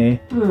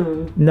Adaune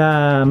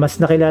na mas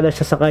nakilala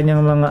siya sa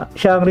kanyang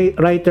siya ang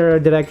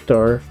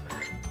writer-director.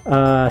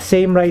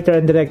 Same writer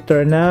and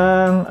director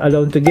ng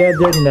Alone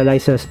Together,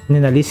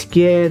 nina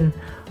Liskien,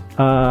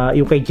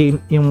 yung kay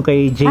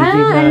JD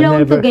na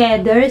Alone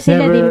Together,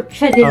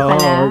 siya din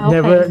pala.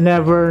 Okay.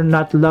 Never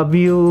Not Love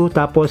You,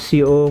 tapos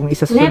yung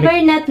isa sa Never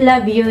Not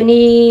Love You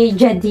ni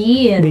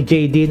Jadir. ni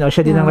JD,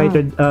 siya din ang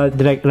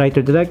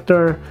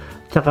writer-director.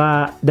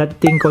 Tsaka That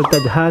Thing Called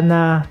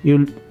Tadhana,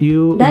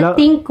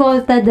 That Thing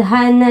Called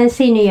Tadhana,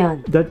 sino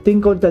yun? That Thing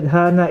Called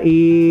Tadhana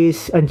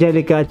is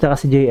Angelica at saka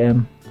si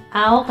JM.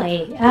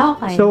 Okay.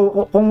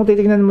 So, kung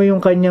titignan mo yung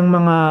kanyang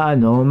mga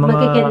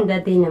Magaganda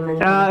din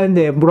naman.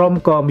 Hindi,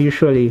 rom-com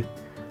usually.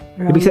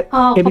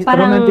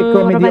 Parang romantic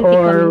comedy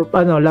or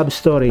comedy. love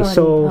story.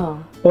 So,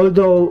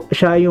 although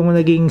siya yung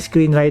naging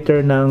screenwriter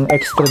ng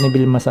Extra ni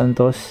Vilma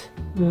Santos.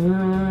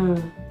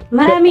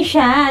 Marami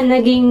siya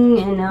naging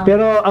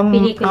Pero ang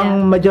pelikula.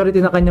 ang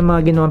majority na kanyang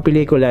mga ginawang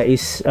pelikula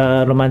is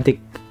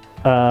romantic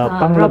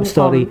pang love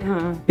story.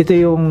 Ito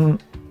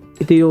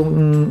yung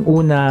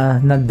una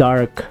na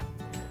dark.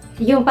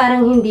 Yung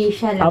parang hindi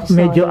siya love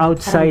story. Medyo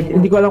outside.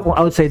 Hindi ko alam kung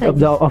outside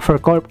of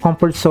her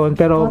comfort zone,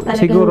 pero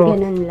siguro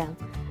ganun lang.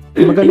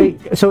 magaling.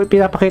 So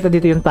pinapakita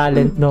dito yung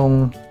talent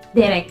nung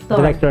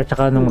director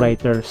tsaka nung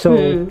writer. So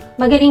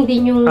magaling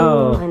din yung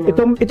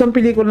itong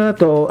pelikula na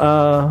to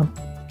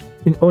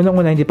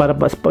unang-una hindi para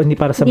sa bata. Hindi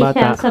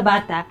siya sa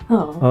bata.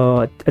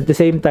 At the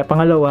same time,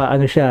 pangalawa,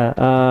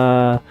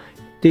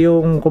 ito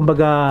yung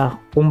kumbaga,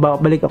 kung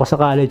balik ako sa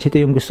college,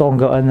 ito yung gusto kong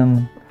gawin ng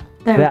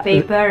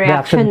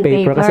reaction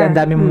paper. Kasi ang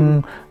dami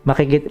mong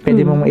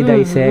pwede mong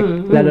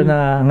i-dissect. Lalo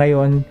na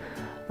ngayon,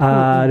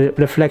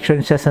 reflection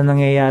siya sa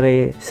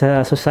nangyayari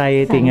sa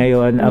society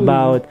ngayon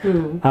about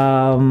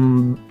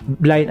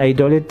blind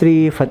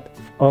idolatry,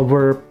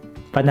 over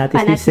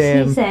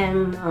fanaticism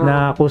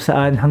na kung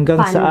saan hanggang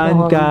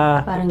saan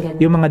ka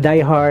yung mga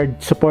diehard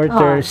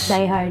supporters.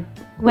 Diehard.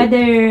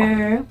 Whether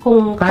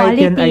kung kahit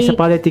yan ay sa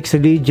politics,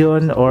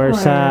 religion, or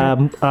sa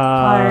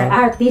or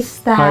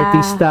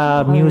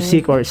artista,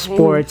 music, or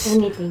sports.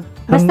 Anything.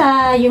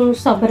 Basta yung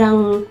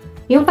sobrang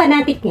yung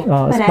fanatic niya.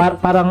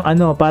 Parang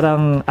ano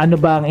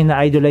ba ang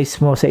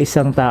ina-idolize mo sa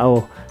isang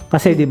tao?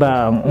 Kasi 'di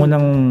ba, ang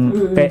unang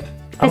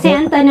kasi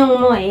ang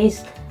tanong mo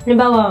is,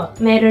 halimbawa,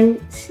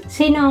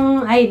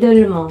 sinong idol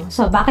mo?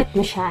 So, bakit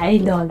mo siya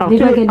idol?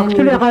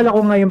 Actually, akala ko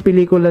nga yung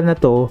pelikula na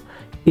to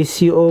is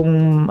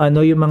yung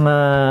yung mga,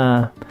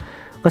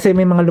 kasi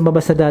may mga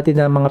lumabas na dati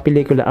na mga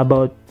pelikula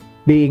about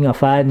being a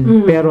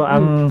fan. Pero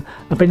ang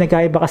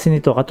pinagkaiba kasi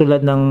nito,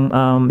 katulad ng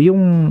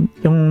yung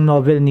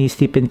novel ni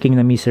Stephen King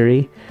na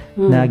Misery,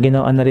 na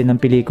ginawa na rin ng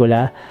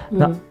pelikula,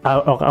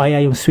 o kaya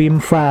yung Swim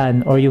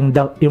fan, or yung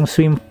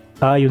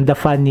The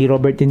Fan ni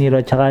Robert De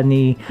Niro at saka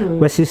ni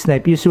Wesley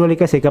Snipes. Usually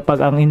kasi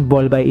kapag ang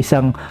involved ay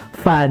isang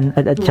fan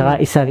at saka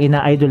isang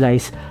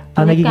ina-idolize,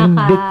 ang nagiging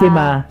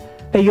biktima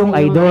ay yung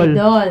idol.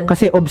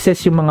 Kasi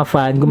obsessed yung mga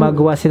fan,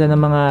 gumagawa sila ng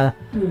mga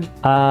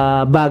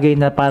bagay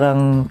na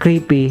parang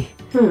creepy,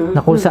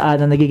 na kung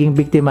saan ang nagiging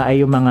biktima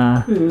ay yung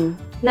mga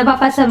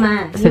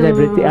napapasama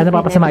celebrity,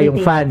 napapasama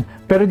yung fan.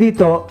 Pero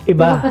dito,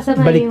 iba,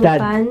 baliktad.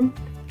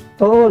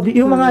 Oo,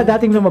 yung mga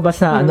dating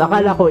lumabas na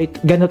akala ko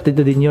ganot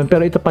dito din yun,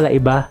 pero ito pala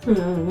iba.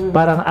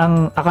 Parang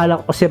ang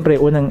akala ko siyempre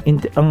ang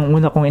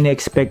una kong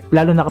ini-expect,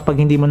 lalo na kapag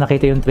hindi mo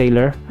nakita yung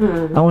trailer,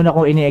 ang una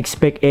kong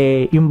ini-expect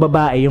yung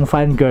babae, yung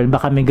fangirl,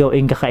 baka may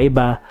gawing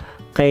kakaiba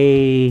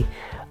kay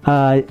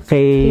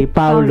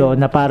Paulo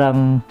na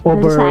parang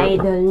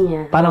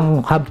parang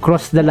have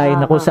crossed the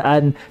line na kung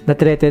saan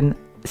na-threaten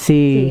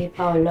si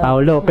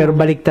Paulo. Pero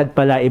baliktad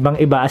pala,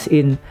 ibang-iba, as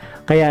in,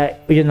 kaya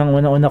yun ang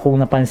una-una kong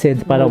napansin,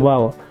 para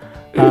wow,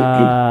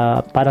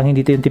 parang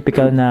hindi ito yung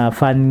typical na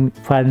fan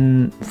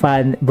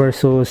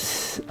versus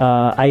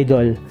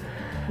idol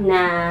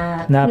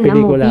na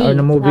pelikula or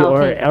na movie,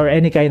 or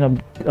any kind of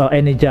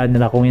any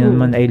genre, kung yun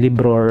man ay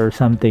libro or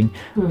something.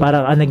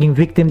 Parang ang naging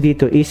victim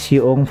dito is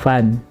yung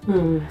fan.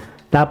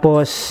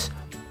 Tapos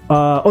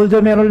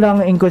although meron lang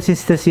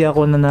inconsistency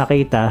ako na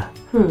nakita,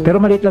 pero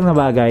maliit lang na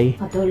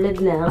bagay. Katulad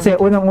na kasi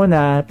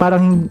unang-una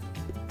parang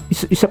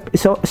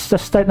sa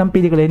start ng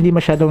pelikula hindi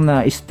masyadong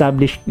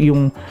na-establish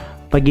yung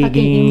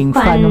pagiging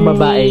fan ng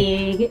babae.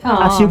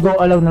 As you go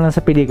along na lang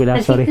sa pelikula.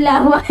 Sorry.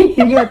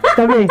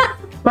 Tabi.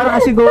 Parang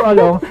as you go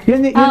along.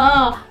 Yun.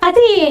 Oo.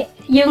 Kasi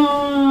yung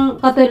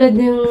katulad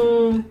ng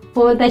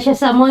pumunta siya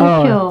sa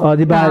Moncho.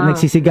 Di ba?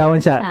 Nagsisigawan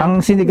siya.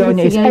 Ang sinigawan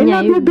niya is, I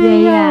love you,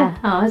 Bea.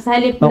 Sa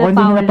halip na Kung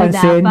Paolo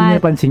hindi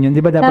napansin yun.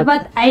 Di ba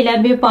dapat I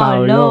love you,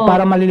 Paolo.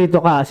 Para malilito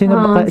ka. Sino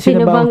ba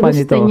ang fan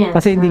nito?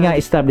 Kasi hindi nga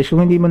established.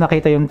 Kung hindi mo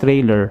nakita yung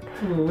trailer,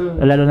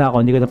 lalo na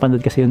ako, hindi ko napanood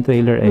kasi yung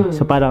trailer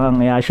So parang ang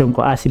i-assume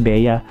ko, si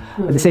Bea.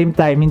 At the same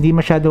time, hindi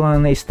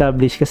masyadong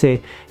na-establish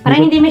kasi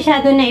parang hindi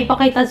masyado na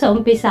ipakita sa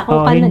umpisa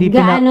kung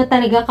gaano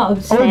talaga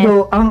ka-obsessed.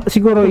 Although,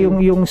 siguro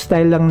yung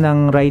style lang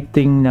ng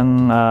writing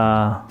ng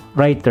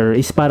writer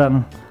is para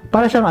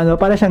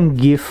siyang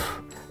gift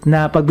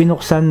na pag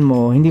binuksan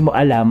mo, hindi mo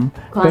alam,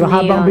 pero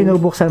habang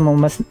binubuksan mo,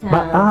 mas,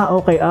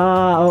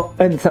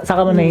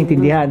 saka mo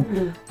naiintindihan.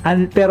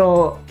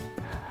 Pero,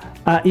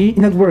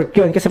 nag-work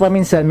yun. Kasi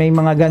paminsan, may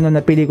mga gano'n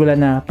na pelikula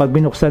na pag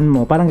binuksan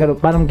mo,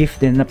 parang gift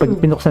din, na pag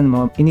binuksan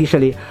mo,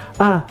 initially,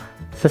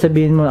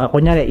 sasabihin mo,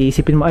 kunyari,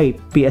 iisipin mo,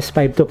 PS5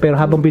 to, pero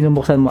habang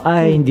binubuksan mo,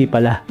 hindi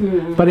pala.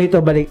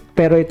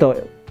 Pero ito,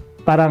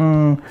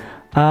 parang,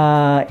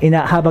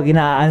 habang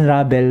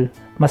ina-unravel,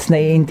 mas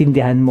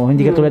naiintindihan mo.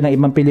 Hindi katulad ng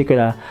ibang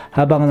pelikula,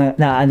 habang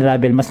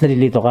na-unravel, mas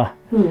nalilito ka.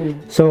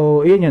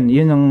 So, yun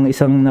ang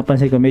isang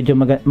napansin ko. Medyo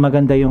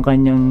maganda yung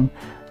kanyang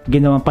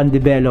ginawang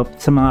pan-develop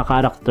sa mga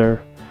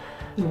character.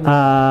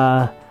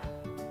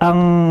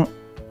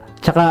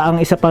 Tsaka ang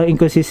isa pang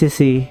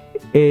inconsistency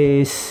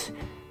is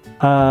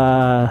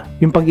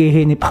yung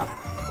pag-ihi ni Pao.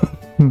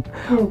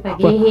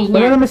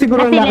 Wala naman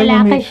siguro kasi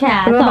lalaki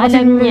siya. So,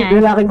 alam niya.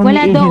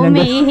 Wala daw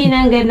umiihi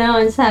ng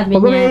gano'n, sabi niya.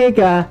 Pag umiihi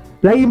ka,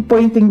 laging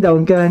pointing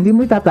down ka, hindi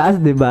mo itataas,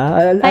 di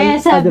ba? Kaya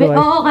sabi,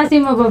 kasi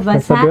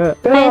mababasa.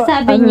 Kaya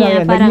sabi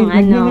niya, parang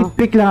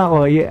nag-nitpick lang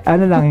ako.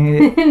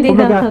 Hindi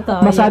daw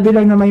totoo. Masabi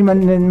lang na may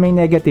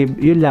negative,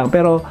 yun lang.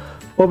 Pero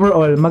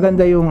overall,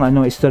 maganda yung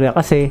istorya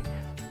kasi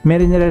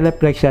meron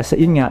nire-reflect siya sa,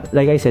 yun nga,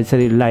 like I said,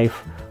 sa real life.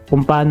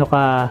 Kung paano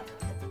ka,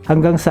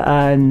 hanggang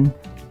saan,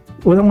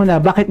 unang-una,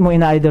 bakit mo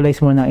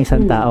ina-idolize mo ng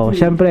isang tao?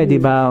 Siyempre, di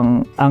ba,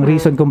 ang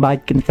reason kung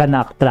bakit ka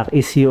na-attract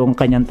is yung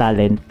kanyang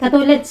talent.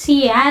 Katulad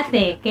si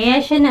ate, kaya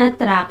siya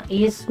na-attract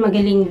is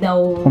magaling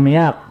daw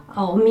umiyak.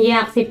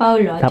 Umiyak si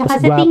Paolo. Tapos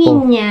tsaka sa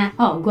tingin niya,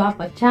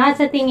 gwapo. Tsaka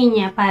sa tingin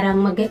niya,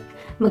 parang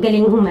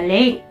magaling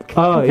humalik.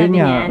 Yun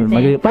nga.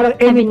 Parang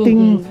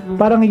anything,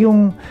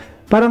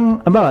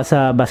 parang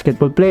sa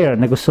basketball player,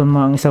 nagustuhan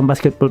mo ang isang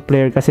basketball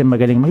player kasi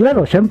magaling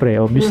maglaro, syempre,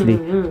 obviously.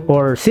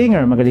 Or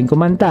singer, magaling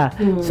kumanta.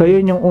 So,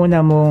 yun yung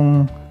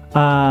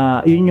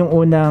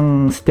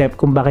unang step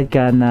kung bakit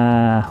ka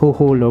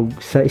nahuhulog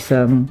sa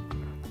isang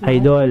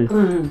idol.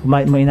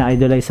 Mo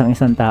ina-idolize ang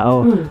isang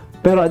tao.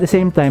 Pero at the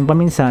same time,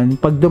 paminsan,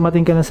 pag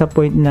dumating ka na sa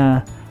point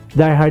na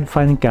diehard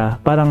fan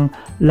ka, parang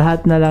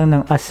lahat na lang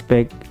ng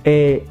aspect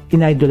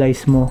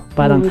in-idolize mo.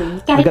 Parang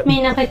kahit may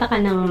nakita ka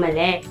ng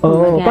mali.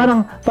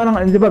 Parang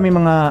 'di ba may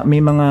mga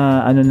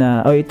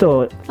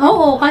ito.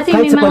 Kasi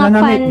kahit may sa mga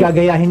pananamit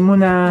gagayahin mo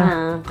na,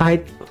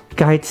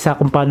 kahit sa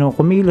kung paano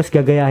kumilos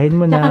gagayahin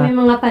mo na. Saka may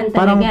mga fan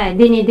talaga,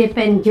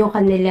 dinidepend yung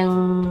kanilang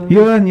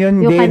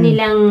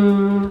kanilang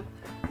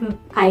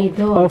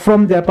idol.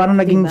 From there, parang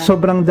naging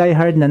sobrang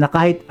diehard na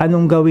kahit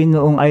anong gawin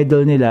noong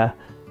idol nila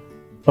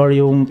or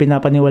yung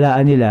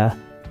pinapaniwalaan nila,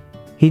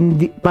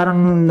 hindi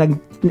parang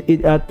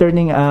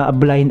turning a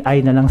blind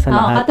eye na lang sa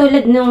lahat.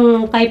 Katulad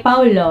nung kay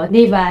Paolo,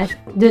 'di ba?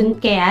 Doon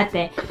kay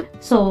ate.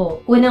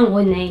 So,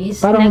 unang-una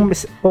is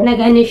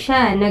nag-violate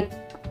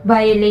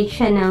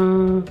siya ng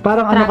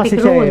parang traffic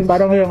kasi rules. Siya,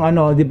 parang yung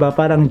 'di ba?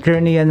 Parang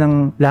journey yan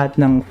ng lahat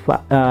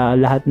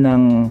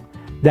ng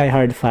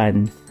diehard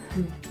fan.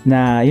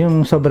 Na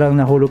yung sobrang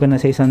nahulog ka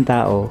na sa isang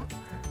tao.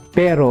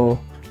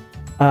 Pero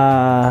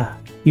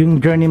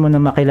yung journey mo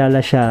na makilala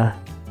siya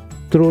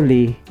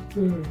truly,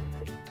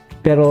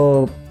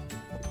 pero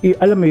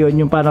alam mo yun,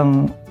 yung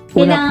parang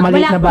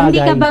maliit na bagay.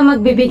 Hindi ka ba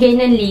magbibigay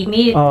ng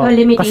limit o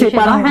limitation? Kasi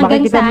parang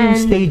makikita mo yung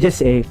saan?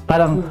 stages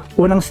parang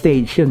unang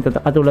stage yun,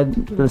 katulad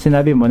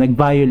sinabi mo,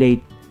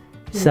 nag-violate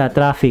sa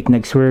traffic,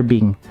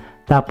 nag-swerving.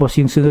 Tapos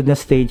yung sunod na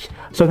stage,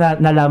 so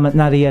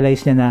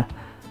na-realize niya na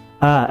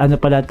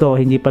pala to,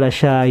 hindi pala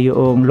siya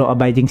yung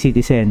law-abiding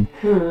citizen.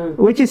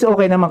 Which is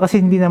okay naman kasi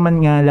hindi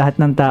naman nga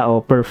lahat ng tao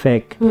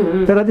perfect.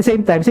 Pero at the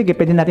same time, sige,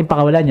 pwede natin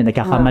pakawalan yun,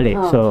 nagkakamali.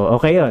 So,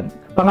 okay yun.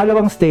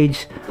 Pangalawang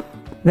stage,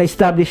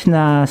 na-establish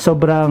na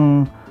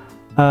sobrang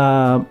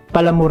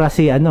palamura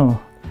si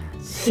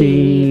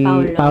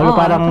Paolo.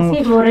 Parang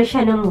kasi mura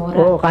siya ng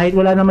mura. Kahit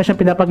wala naman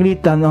siyang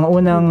pinapaglitan, ang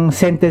unang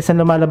sentence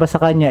na lumalabas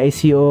sa kanya is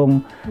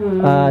yung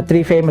 3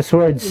 famous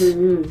words.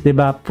 'Di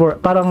ba?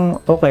 Parang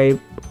okay,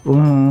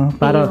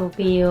 parang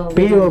piyo,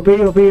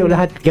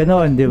 lahat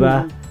ganon, 'di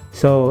ba?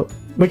 So,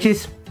 which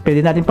is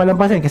pwede natin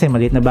palampasin kasi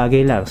maliit na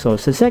bagay lang. So,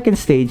 sa second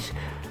stage,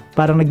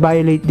 parang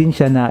nag-violate din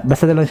siya na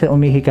basta na lang siya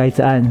umihi kahit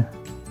saan.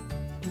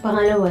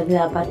 Pangalawa,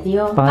 dapat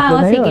yun. Pangatlo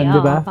na yun,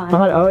 di ba?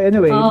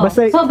 Anyway,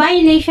 basta... So,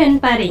 violation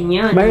pa rin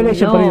yun.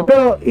 Violation pa rin.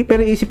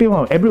 Pero isipin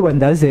mo, everyone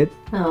does it.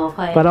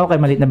 Okay. Para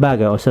okay, maliit na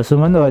bagay. O sa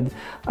sumunod,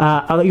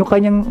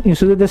 yung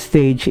sunod na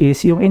stage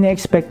is yung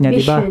ine-expect niya,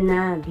 di ba?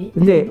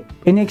 Hindi,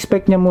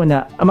 ine-expect niya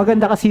muna.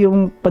 Maganda kasi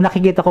yung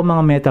nakikita ko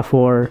mga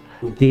metaphor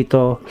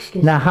dito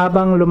na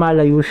habang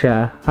lumalayo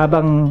siya,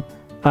 habang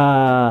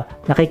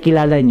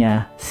nakikilala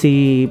niya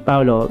si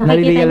Paolo, Nakikita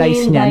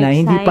nare-realize niya niya yung na dark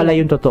hindi side. pala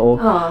yung totoo.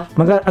 Oo.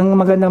 Ang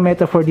magandang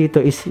metaphor dito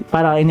is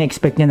parang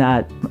ini-expect niya na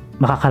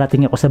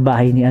makakarating ako sa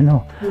bahay ni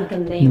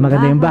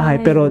maganda yung bahay,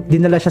 pero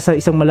dinala siya sa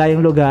isang malayong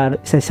lugar,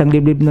 sa isang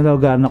liblib na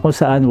lugar na kung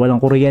saan walang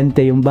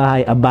kuryente yung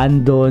bahay,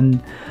 abandoned,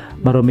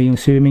 marumi yung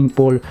swimming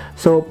pool.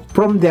 So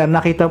from there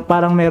nakita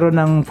parang meron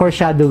ng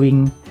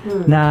foreshadowing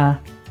na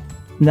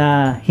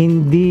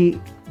hindi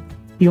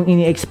yung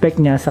ini-expect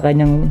niya sa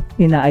kanyang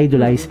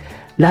ina-idolize,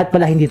 lahat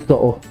pala hindi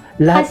totoo.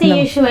 Lahat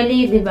Kasi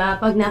usually, di ba,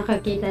 pag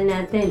nakakita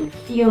natin,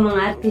 yung mga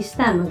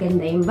artista,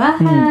 maganda yung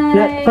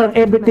bahay. Parang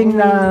everything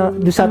na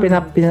doon sa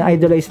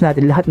pina-idolize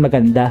natin, lahat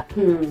maganda.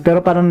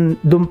 Pero parang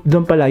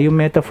doon pala yung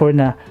metaphor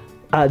na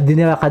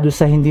dinala ka doon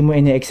sa hindi mo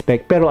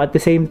ini-expect. Pero at the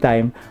same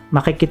time,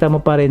 makikita mo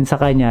pa rin sa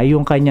kanya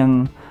yung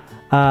kanyang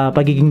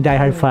pagiging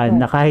diehard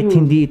fan na kahit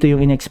hindi ito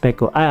yung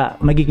in-expect ko,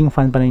 magiging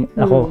fan pa rin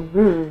ako.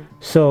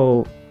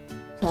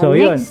 So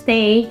yun.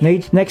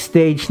 Next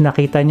stage,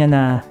 nakita niya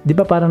na, di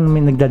ba parang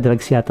may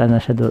nagdadrugs yata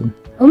na siya doon?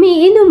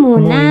 Umiinom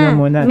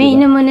muna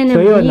ng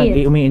so yun,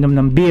 beer. umiinom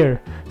ng beer.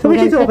 So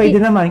which is okay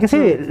din naman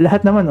kasi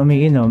lahat naman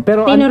umiinom.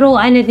 Pero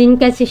tinuruan na din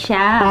kasi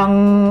siya.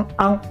 Ang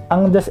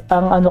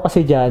ano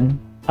kasi diyan,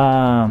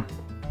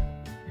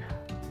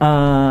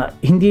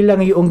 hindi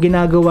lang yung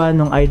ginagawa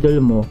ng idol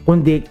mo,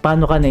 kundi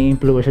paano ka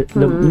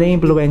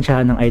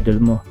na-influensyahan ng idol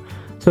mo.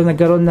 So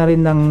nagkaroon na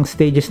rin ng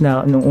stages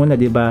na nung una,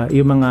 'di ba,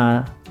 yung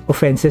mga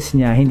offenses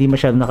niya hindi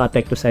masyadong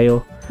naka-apekto sa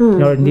iyo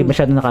or hindi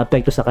masyadong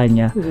naka-apekto sa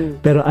kanya.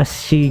 Pero as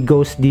she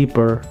goes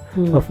deeper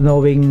of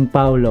knowing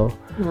Paolo,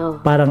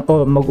 parang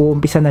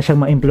mag-uumpisa na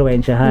siyang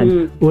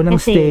ma-impluwensyahan. Unang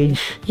kasi stage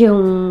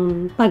yung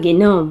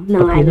pag-inom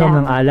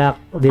ng alak,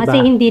 'di ba? Kasi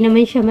hindi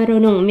naman siya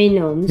marunong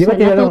uminom. Di ba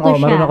tinanong,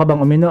 marunong ka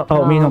bang uminom?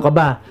 Uminom ka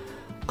ba?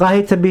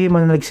 Kahit sabihin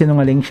mo na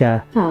nagsinungaling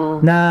siya,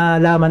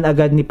 nalaman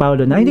agad ni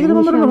Paolo na hindi ka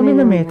naman marunong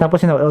uminom eh.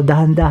 Tapos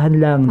dahan-dahan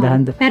lang,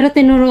 dahan-dahan. Pero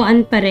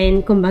tinuruan pa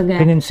rin, kumbaga.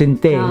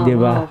 Kinonsente, di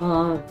ba?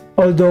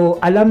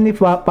 Although, alam ni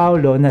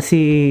Paolo na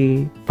si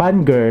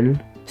fangirl,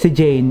 si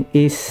Jane,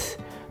 is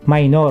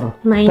minor.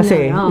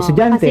 Kasi,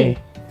 estudyante.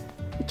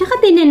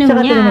 Tsaka tinanong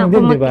niya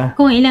din, diba?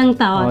 Kung ilang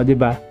taon.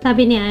 Diba?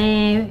 Sabi niya,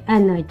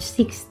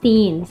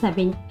 16.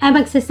 Sabi niya,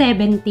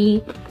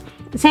 magsa-17.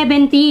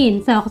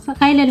 17. So,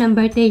 kailan ang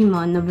birthday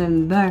mo?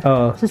 November.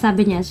 So,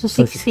 sabi niya,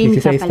 16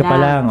 ka pa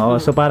lang.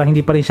 So, parang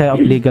hindi pa rin siya of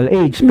legal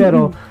age.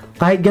 Pero,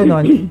 kahit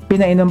ganon,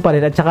 pinainom pa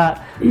rin. At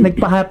saka,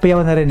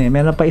 nagpahapiyaw na rin eh.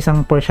 Meron pa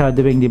isang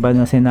foreshadowing, di ba,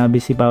 na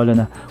sinabi si Paolo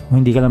na, kung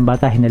hindi ka lang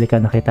bata,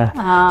 hinalikan na kita.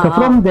 So,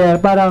 from there,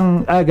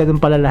 parang,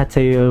 ganun pala lahat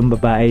sa'yo yung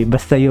babae.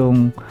 Basta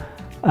yung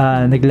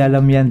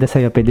naglalamyanda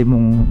sa'yo, pwede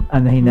mong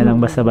anahin na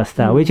lang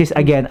basta-basta. Which is,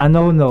 again, a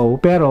no-no.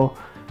 Pero,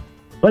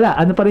 wala,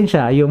 ano pa rin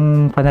siya,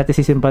 yung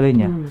fanaticism pa rin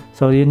niya.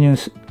 So, yun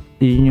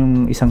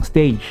yung isang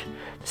stage.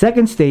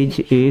 Second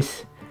stage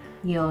is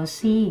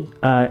Yossi.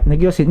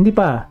 Nag-Yossi, hindi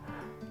pa.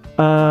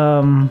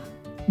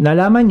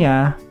 Nalaman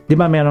niya, di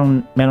ba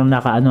merong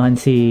nakaanuhan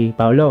si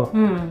Paolo.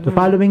 The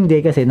following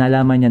day kasi,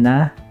 nalaman niya na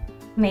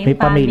may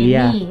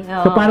pamilya.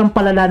 So, parang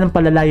palala ng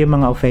palala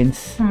yung mga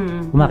offense.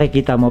 Kung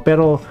makikita mo.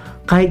 Pero,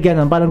 kahit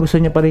ganun, parang gusto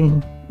niya pa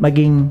rin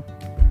maging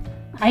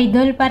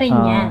idol pa rin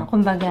niya,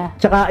 kumbaga.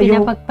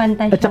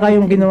 Pinapagpantay siya. At saka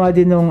yung ginawa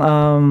din nung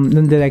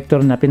director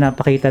na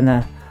pinapakita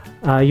na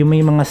yung may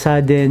mga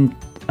sudden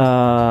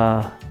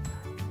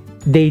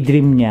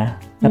daydream niya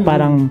na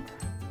parang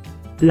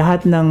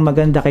lahat ng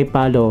maganda kay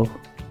Paolo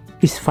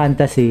is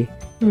fantasy.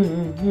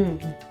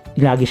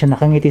 Lagi siya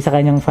nakangiti sa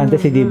kanyang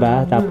fantasy, di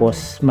ba?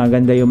 Tapos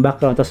maganda yung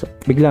background, tapos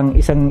biglang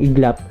isang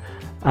iglap,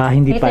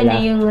 hindi pala.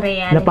 Ito na yung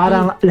reality. Na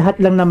parang lahat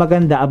lang na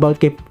maganda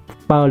about kay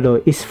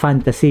Paolo is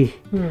fantasy.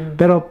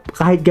 Pero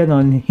kahit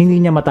ganon, hindi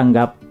niya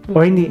matanggap.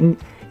 Or hindi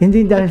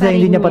dahil sa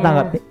hindi niya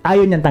patanggap,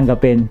 ayaw niyang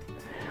tanggapin.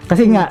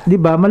 Kasi nga, 'di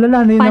ba,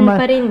 malala na 'yung naman.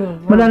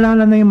 Malala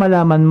na 'yung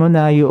malaman mo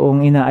na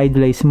 'yung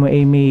ina-idolize mo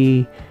ay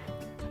may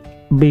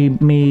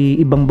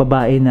ibang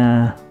babae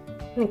na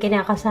may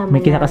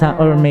kinakasama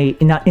or may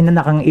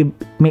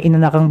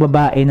inanakang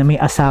babae na may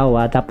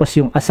asawa, tapos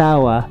yung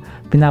asawa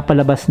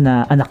pinapalabas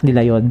na anak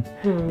nila yon.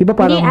 Di ba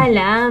parang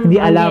hindi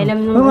alam.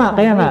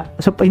 Kaya nga,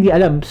 so hindi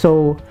alam.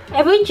 So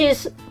which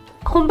is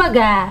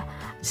kumbaga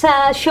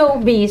sa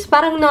showbiz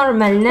parang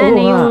normal na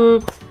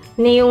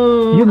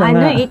yung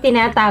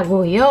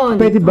itinatago yon.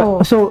 Pwede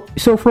ba? So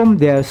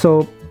from there,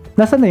 so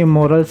nasaan na yung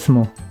morals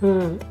mo?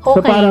 Okay. So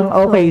parang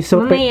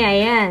so mamaya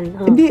yan.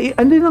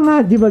 Hindi na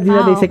nga, di ba,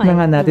 dinadisect na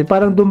nga natin.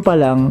 Parang doon pa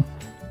lang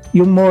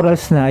yung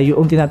morals na,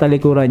 yung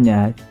tinatalikuran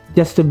niya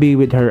just to be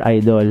with her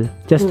idol.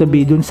 Just to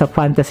be dun sa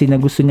fantasy na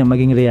gusto niya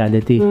maging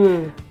reality.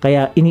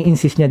 Kaya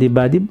ini-insist niya, di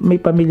ba? May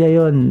pamilya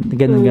yon,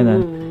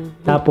 ganun.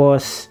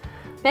 Tapos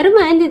pero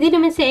hindi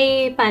naman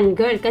siya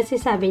fangirl kasi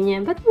sabi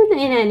niya, ba't mo na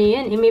inano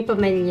yan? May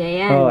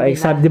pamilya yan.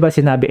 Di ba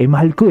sinabi,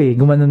 mahal ko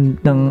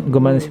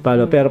gumanon si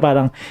Paolo. Pero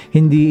parang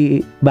hindi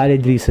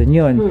valid reason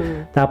yun.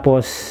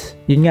 Tapos,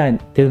 yun nga,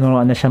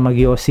 tinuruan na siya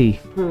mag-Yossi.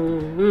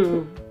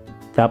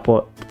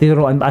 Tapos,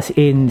 tinuruan as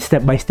in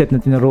step by step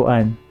na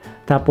tinuruan.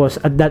 Tapos,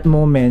 at that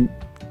moment,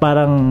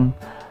 parang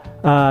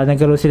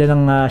nagkaroon sila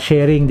ng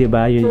sharing, 'di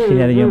ba? Yung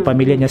yung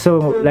pamilya niya.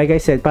 So, like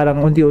I said, parang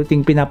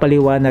unti-unting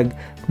pinapaliwanag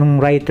ng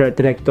writer at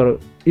director,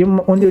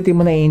 yung unti-unti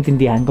mo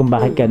naiintindihan kung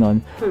bakit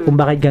ganon. Kung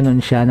bakit ganon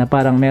siya, na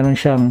parang meron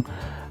siyang,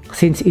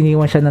 since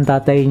iniwan siya ng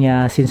tatay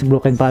niya, since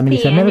broken family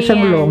siya, meron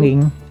siyang longing.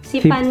 Si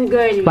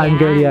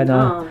Fangirl yan.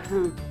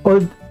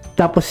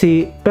 Tapos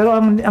pero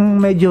ang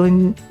medyo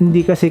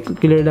hindi kasi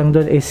clear lang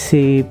doon is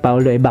si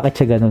Paolo, bakit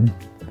siya ganon?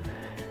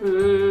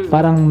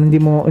 Parang hindi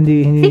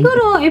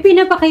siguro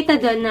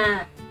ipinapakita doon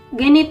na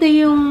ganito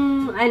yung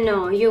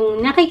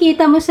yung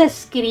nakikita mo sa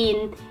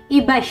screen,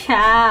 iba siya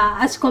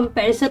as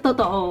compared sa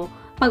totoo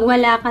pag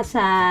wala ka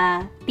sa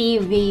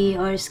TV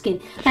or screen.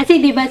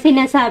 Kasi 'di ba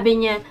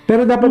sinasabi niya,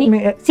 pero dapat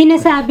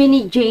sinasabi ni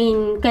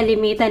Jane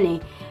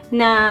kalimitan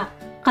na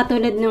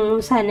katulad nung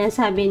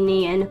sabi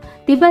ni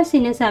 'di ba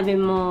sinasabi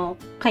mo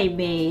kay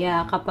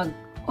Bea kapag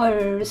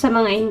or sa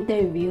mga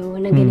interview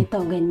na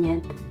ganito,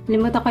 ganyan.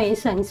 Limutan ko yung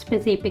isang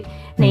specific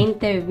na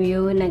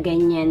interview na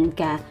ganyan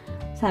ka.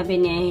 Sabi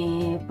ni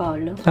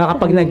Paolo.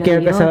 Kapag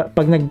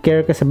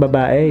nag-care ka sa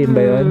babae, yun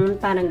ba yun?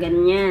 Parang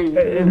ganyan.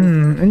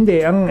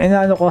 Hindi. Ang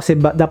inaano ko kasi,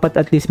 dapat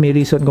at least may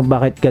reason kung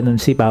bakit ganun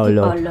si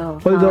Paolo.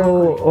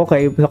 Although,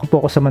 okay,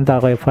 nakapokus naman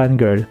tayo kay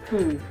Fangirl.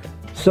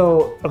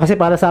 So, kasi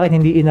para sa akin,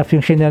 hindi enough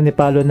yung shinare ni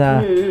Paolo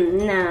na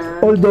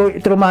although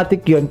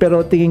traumatic yun,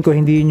 pero tingin ko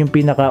hindi yun yung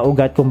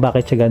pinaka-ugat kung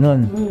bakit siya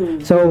ganun.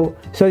 So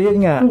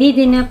yun nga. Hindi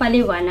din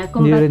napaliwanag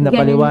kung bakit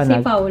ganun si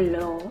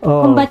Paolo.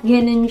 Kung bakit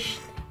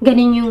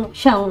ganun yung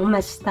siyang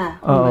umasta.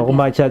 Kung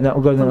bakit siya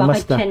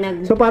umasta.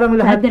 So parang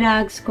lahat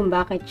drugs, kung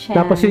bakit siya.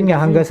 Tapos yun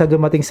nga, hanggang sa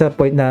dumating sa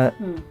point na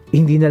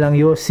hindi na lang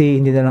yosi,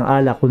 hindi na lang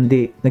alak,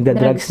 kundi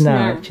nagda-drugs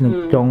na,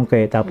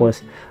 chinugtongke.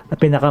 Tapos, ang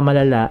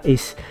pinakamalala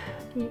is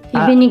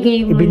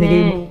ibinigay mo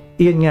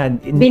yun nga,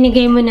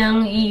 binigay mo na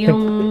ang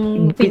iyong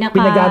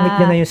pinagamit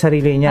niya na yung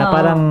sarili niya.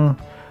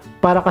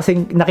 Para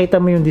kasing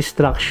nakita mo yung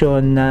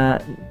distraction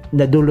na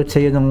nadulot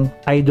sa'yo ng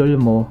idol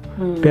mo,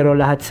 pero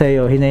lahat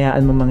sa'yo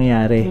hinayaan mo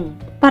mangyari.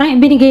 Parang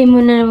ibinigay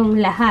mo na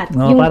lahat.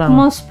 Yung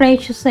most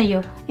precious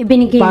sa'yo,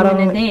 ibinigay mo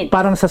na din.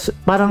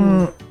 Parang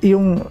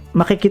yung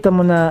makikita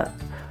mo na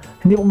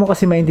hindi mo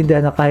kasi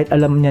maintindihan na kahit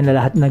alam niya na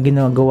lahat na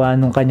ginagawa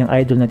ng kanyang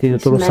idol na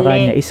tinuturo sa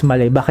kanya is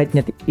mali, bakit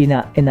niya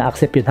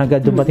ina-accept yun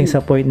hanggang dumating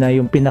sa point na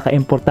yung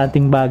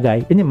pinaka-importanting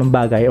bagay, yun yung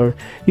bagay or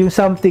yung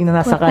something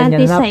na nasa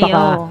kanya na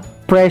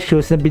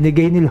napaka-precious na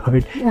binigay ni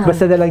Lord,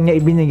 basta na lang niya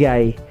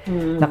ibinigay,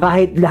 na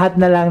kahit lahat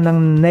na lang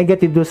ng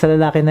negative doon sa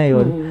lalaki na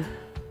yun,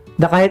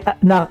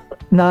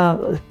 na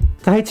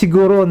kahit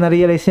siguro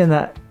na-realize niya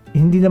na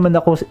hindi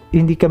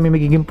kami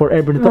magiging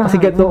forever nito kasi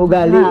ganito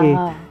ugali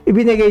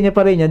ibinigay niya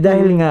pa rin niya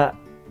dahil nga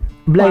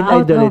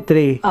blind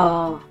idolatry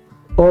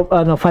o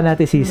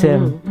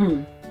fanaticism,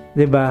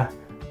 'di ba?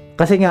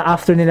 Kasi nga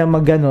after nila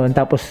magganon,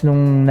 tapos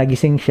nung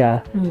nagising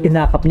siya,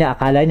 inakap niya,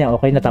 akala niya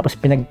okay na, tapos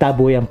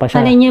pinagtabuyan pa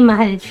siya. Akala niya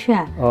mahal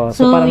siya.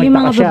 So yung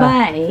mga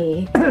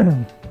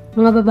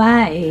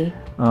babae,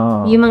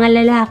 yung mga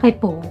lalaki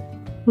po,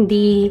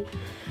 hindi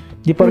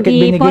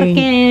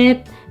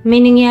porket may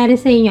nangyari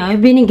sa inyo,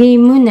 binigay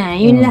mo na,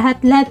 yung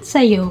lahat-lahat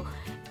sa'yo,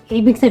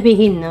 ibig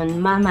sabihin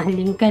nun,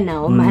 mamahalin ka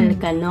na o mahal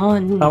ka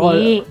nun.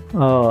 Hindi.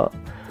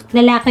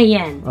 Lalaki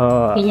yan.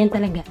 Ganyan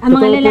talaga.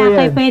 Ang mga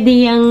lalaki, pwede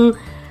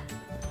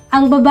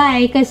ang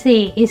babae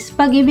kasi is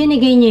pag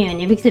ibinigay niya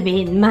yun, ibig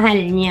sabihin,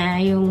 mahal niya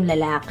yung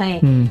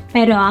lalaki.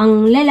 Pero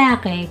ang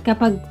lalaki,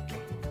 kapag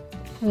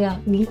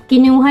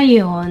kinuha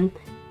yun,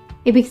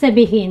 ibig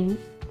sabihin,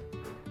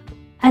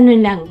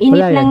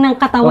 init lang ng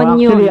katawan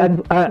yun.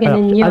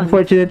 Actually, yun.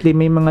 Unfortunately,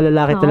 may mga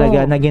lalaki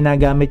talaga na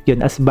ginagamit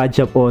yun as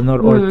badge of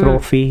honor or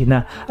trophy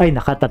na, ay,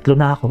 nakatatlo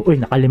na ako, uy,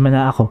 nakalima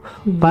na ako.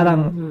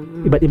 Parang,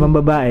 iba't ibang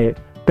babae.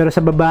 Pero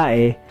sa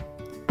babae,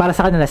 para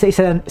sa kanila,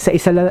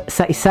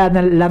 sa isa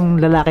na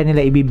lang lalaki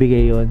nila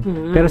ibibigay yun.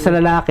 Pero sa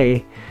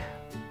lalaki,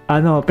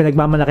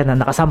 pinagmamalaki na,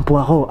 nakasampu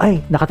ako,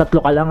 ay,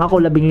 nakatatlo ka lang ako,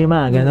 15,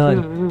 ganon.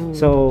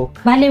 So,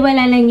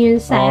 baliwala lang yun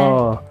sa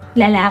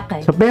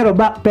lalaki. So pero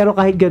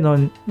kahit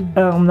ganoon,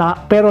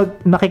 pero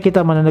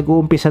nakikita mo na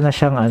nag-uumpisa na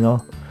siyang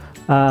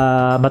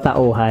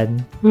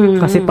matauhan.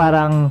 Kasi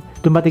parang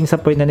dumating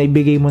sa point na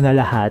naibigay mo na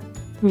lahat.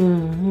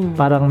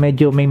 Parang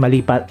medyo may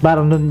mali pa.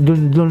 Parang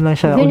doon lang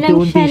siya,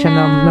 unti-unti siya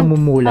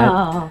namumulat.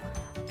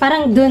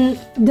 Parang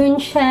doon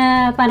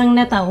siya parang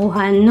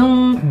natauhan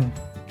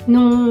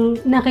nung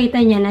nakita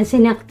niya na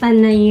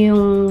sinaktan na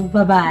yung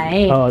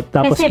babae.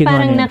 Kasi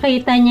parang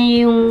nakita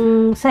niya yung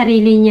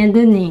sarili niya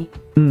doon eh.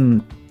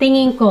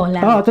 Tingin ko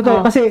lang.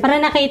 Totoo. Kasi, para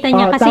nakita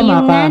niya kasi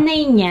yung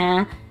nanay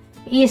niya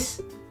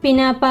is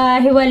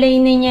pinapahiwalay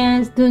na niya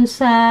dun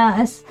sa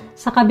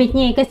kabit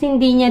niya kasi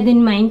hindi niya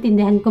din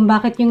maintindihan kung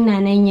bakit yung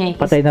nanay niya is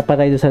patay na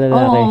patay dun sa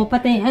lalaki.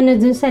 Patay.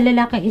 Dun sa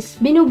lalaki is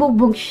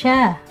binubugbog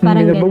siya.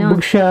 Parang gano'n.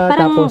 Siya,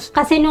 parang tapos,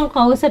 kasi nung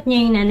kausap niya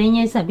yung nanay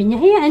niya, sabi niya,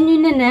 hayaan nyo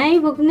nanay,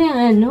 wag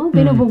na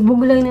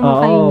binubugbog lang naman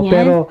kayo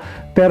niyan.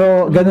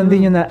 Pero ganun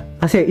din yun na,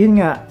 kasi yun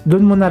nga,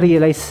 doon mo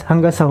na-realize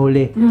hanggang sa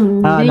huli.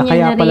 Na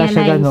kaya pala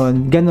siya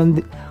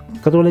ganun,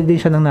 katulad din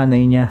siya ng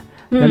nanay niya.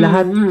 Na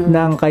lahat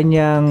ng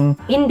kanyang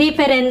in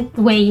different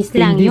ways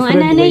lang. Yung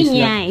nanay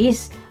niya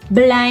is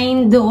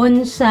blind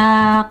doon sa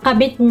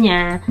kabit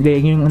niya.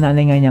 Hindi, yung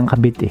nanay nga niyang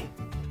kabit eh.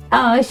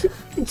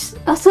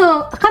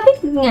 So,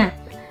 kabit nga.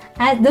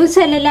 At doon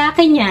sa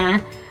lalaki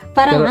niya,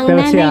 parang ang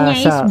nanay niya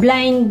is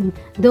blind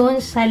doon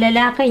sa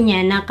lalaki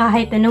niya na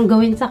kahit anong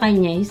gawin sa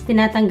kanya is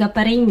tinatanggap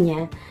pa rin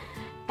niya.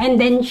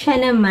 And then siya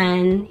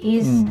naman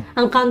is,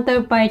 ang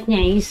counterpart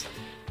niya is,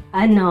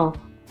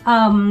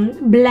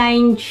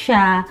 blind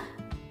siya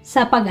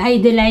sa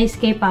pag-idolize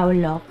kay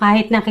Paulo.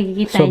 Kahit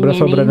nakikita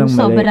niya na yung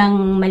sobrang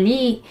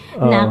mali.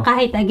 Na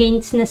kahit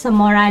against na sa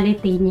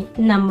morality,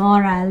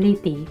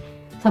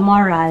 sa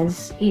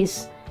morals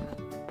is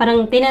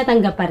parang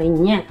tinatanggap pa rin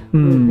niya.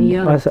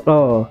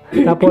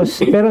 Tapos,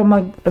 pero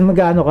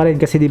mag-ano ka rin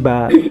kasi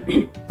diba,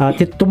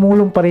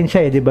 tumulong pa rin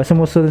siya eh, diba?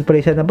 Sumusunod pa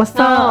rin siya na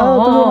basta,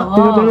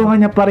 tinutulungan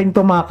niya pa rin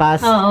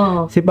tumakas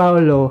si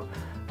Paulo.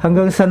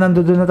 Hanggang sa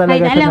nandoon na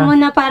talaga. Kahit alam mo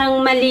na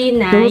parang mali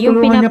na,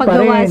 yung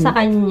pinapagawa sa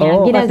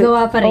kanya,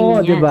 ginagawa pa rin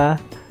niya. Diba?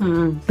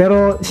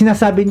 Pero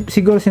sinasabi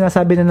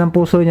na ng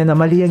puso niya na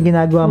mali ang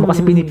ginagawa mo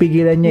kasi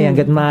pinipigilan niya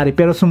hanggat maaari.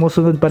 Pero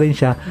sumusunod pa rin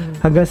siya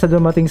hanggang sa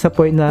dumating sa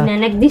point na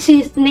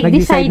nag-decide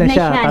na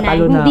siya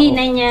na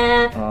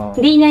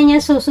hindi na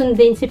niya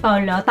susundin si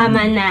Paulo.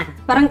 Tama na.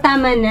 Parang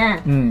tama na.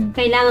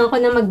 Kailangan ko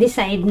na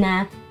mag-decide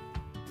na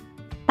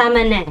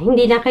tama na.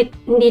 Hindi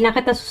na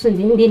kita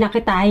susundin, hindi na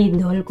kita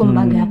idol,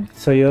 kumbaga.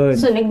 So, yun.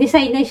 So,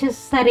 nag-decide na siya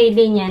sa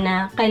sarili niya na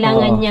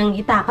kailangan niyang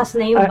itakas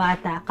na yung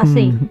bata.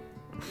 Kasi,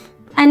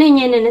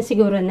 niya na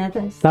siguro na.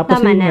 Tapos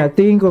tama na.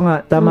 Tingin ko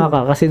nga, tama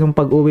ka. Kasi nung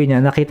pag-uwi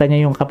niya, nakita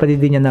niya yung kapatid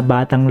niya na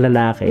batang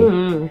lalaki.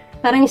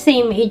 Parang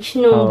same age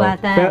nung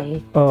bata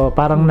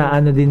parang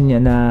naano din niya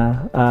na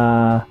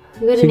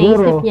siguro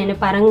naisip niya na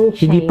parang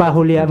hindi pa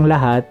huli ang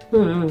lahat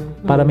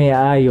para may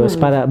aayos.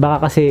 Para,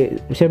 baka kasi,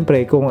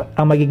 siyempre, kung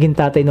ang magiging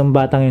tatay ng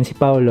batang yun si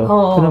Paulo,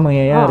 ano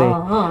mangyayari?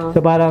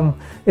 So parang,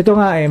 ito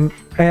nga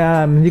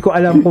hindi ko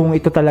alam kung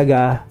ito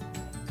talaga,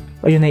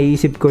 ayun,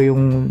 naiisip ko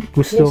yung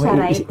gustong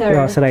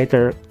sa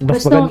writer.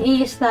 Gustong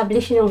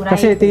i-establish ng writer.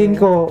 Kasi tingin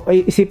ko,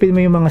 isipin mo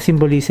yung mga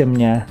symbolism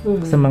niya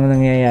sa mga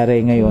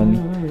nangyayari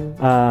ngayon.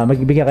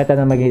 Magbigyan kita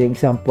ng magiging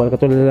example.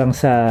 Katulad lang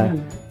sa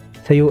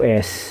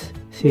US,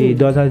 si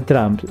Donald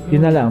Trump,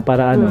 yun na lang,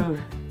 para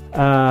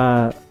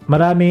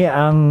marami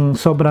ang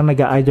sobrang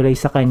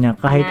nag-idolize sa kanya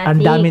kahit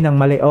ang dami ng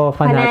mali.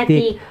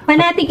 Fanatic.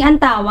 Fanatic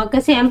ang tawag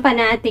kasi ang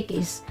fanatic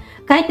is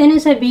kahit anong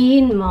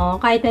sabihin mo,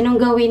 kahit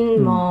anong gawin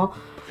mo,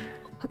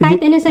 kahit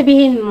anong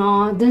sabihin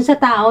mo dun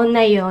sa tao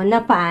na yon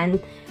na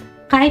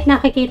kahit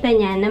nakikita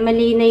niya na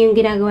mali na yung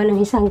ginagawa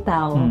ng isang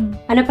tao,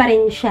 ano pa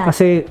rin siya?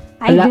 Kasi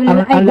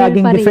ang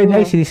laging defend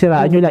ay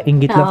sinisiraan nyo lang,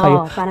 inggit lang kayo.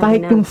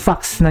 Kahit yung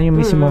facts na yung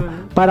mismo,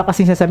 para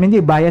kasi sasabihin,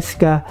 hindi, bias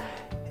ka.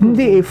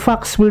 Hindi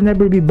facts will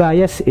never be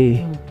biased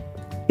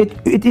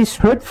It is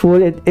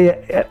hurtful,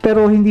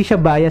 pero hindi siya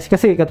bias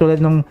kasi katulad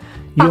nung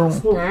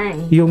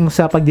yung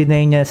sa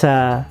pag-deny niya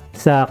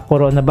sa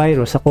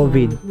coronavirus, sa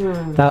COVID.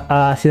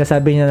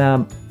 Sinasabi niya na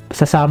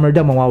sa summer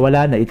daw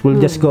mawawala na, it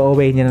will just go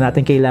away, hindi na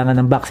natin kailangan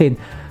ng vaccine.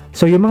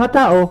 So yung mga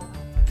tao,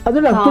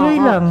 tuloy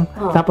lang.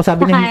 Tapos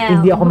sabi niya,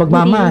 hindi ako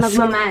magmamas.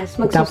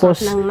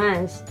 Tapos ng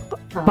mask.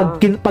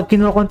 Pag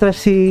kinokontra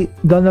si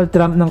Donald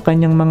Trump ng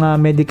kanyang mga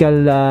medical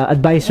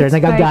advisor,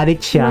 nagagalit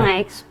siya. Mga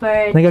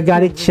expert.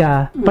 Nagagalit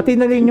siya. Pati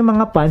na rin yung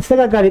mga fans,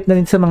 nagagalit na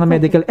rin sa mga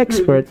medical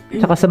expert,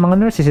 saka sa mga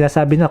nurses,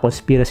 sinasabi na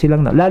conspiracy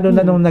lang na. Lalo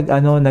na nung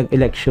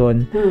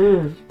nag-election.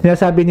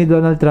 Sinasabi ni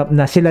Donald Trump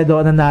na sila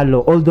daw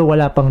nanalo, although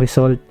wala pang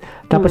result.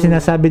 Tapos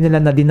sinasabi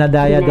nila na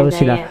dinadaya daw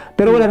sila.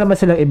 Pero wala naman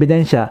silang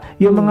ebidensya.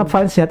 Yung mga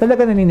fans niya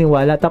talaga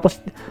naniniwala.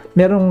 Tapos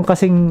merong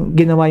kasing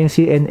ginawa yung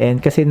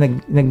CNN kasi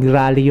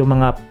nag-rally yung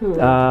mga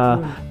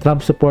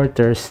Trump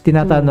supporters.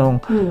 Tinatanong,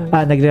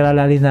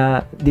 nagre-rally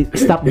na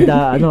stop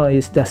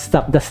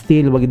the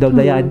steal, wag daw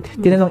dayaan.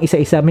 Tinanong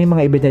isa-isa, may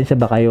mga ebidensya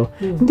ba kayo?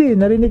 Hindi,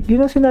 narinig.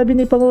 Yun ang sinabi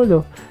ni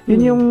Pangulo.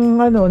 Yun yung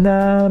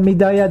na may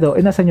daya daw.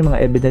 Nasaan yung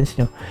mga evidence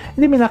nyo?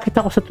 Hindi, may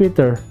nakita ko sa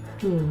Twitter.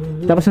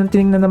 Tapos nung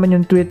tinignan naman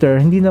yung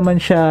Twitter, hindi naman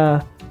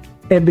siya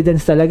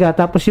evidence talaga.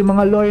 Tapos yung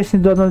mga lawyers ni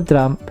Donald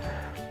Trump,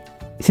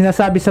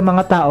 sinasabi sa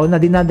mga tao na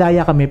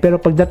dinadaya kami, pero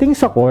pagdating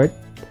sa court,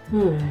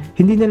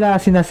 hindi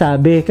nila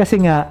sinasabi.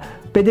 Kasi nga,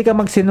 pwede ka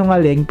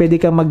magsinungaling, pwede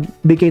ka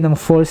magbigay ng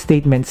false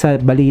statement sa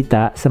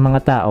balita, sa mga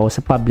tao, sa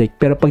public,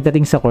 pero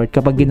pagdating sa court,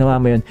 kapag ginawa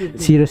mo yun,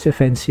 serious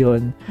offense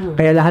yun.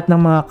 Kaya lahat ng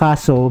mga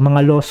kaso,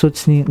 mga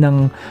lawsuits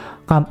ng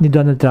camp ni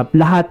Donald Trump,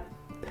 lahat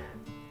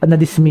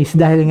na-dismiss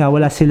dahil nga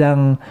wala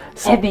silang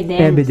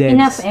evidence.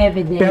 Enough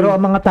evidence. Pero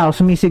ang mga tao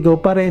sumisigaw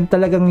pa rin.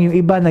 Talagang yung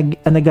iba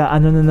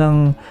nag-ano na ng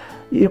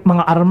yung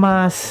mga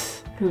armas.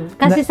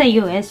 Kasi sa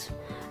US,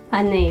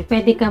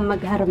 pwede kang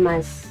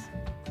mag-armas.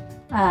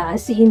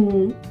 As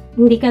in,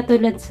 hindi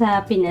katulad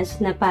sa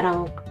Pinas na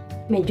parang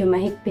medyo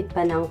mahigpit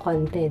pa ng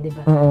konti, di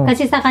ba?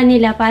 Kasi sa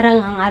kanila, parang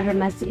ang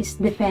armas is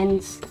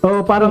defense.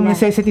 Parang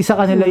necessity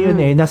sa kanila yun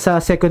Nasa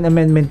Second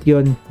Amendment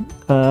yun.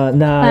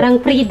 Na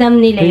parang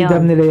freedom nila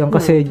yun.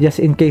 Kasi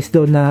just in case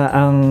daw na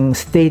ang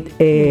state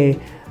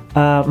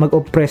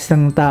mag-oppress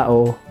ng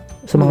tao,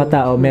 sa mga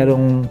tao,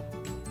 merong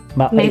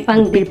may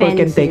people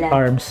can take sila.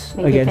 arms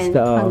may against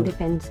the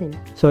pang-defense sila.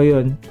 So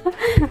yun.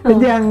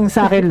 Hindi, ang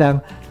sa akin lang,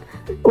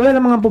 wala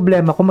namang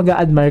problema kung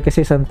mag-a-admire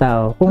kasi isang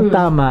tao. Kung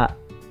tama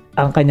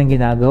ang kanyang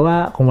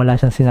ginagawa, kung wala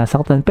siyang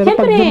sinasaktan. Pero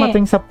pag Siyempre.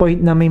 dumating sa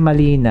point na may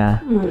mali na,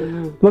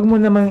 wag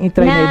mo namang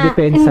i-try na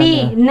i-depensa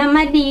Hindi, na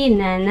mali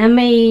na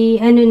may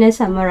na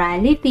sa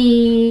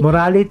morality.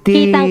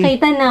 morality.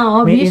 Kitang-kita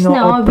na, may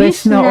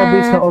obvious na.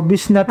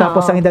 obvious na.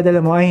 Tapos Oo. ang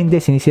idadala mo, ay hindi,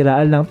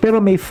 sinisiraan lang.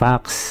 Pero may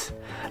facts.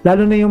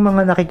 Lalo na yung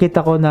mga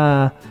nakikita ko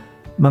na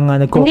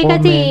mga Hindi kasi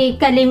nagko-comment.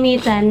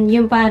 kalimitan,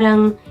 yung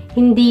parang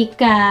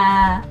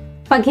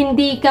pag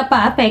hindi ka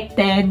pa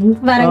affected,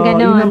 parang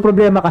Yun ang gano'n.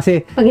 problema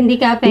kasi. Pag hindi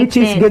ka Which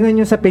is, affected. ganun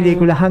yung sa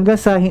pelikula. Hanggang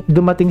sa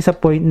dumating sa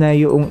point na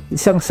yung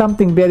isang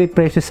something very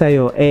precious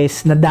sa'yo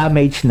is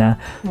na-damage na,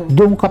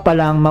 doon ka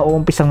palang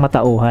mauumpisang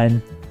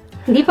matauhan.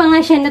 Hindi pa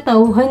nga siya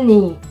natauhan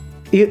eh.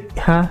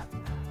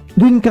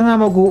 Doon ka nga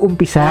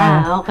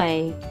mag-uumpisa.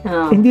 Okay.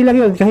 Oh. Hindi lang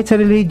yun, kahit sa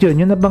religion,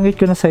 yung nabanggit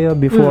ko na sa'yo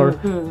before,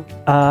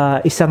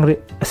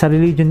 sa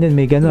religion din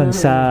may ganun.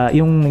 Sa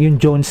yung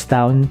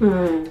Jonestown,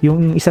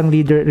 yung isang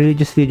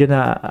religious leader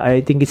na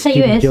I think it's Sa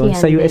Jim US Jones, yan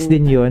sa US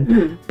din yun.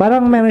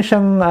 Parang meron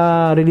siyang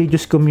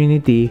religious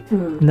community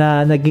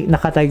na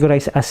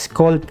nakategorize as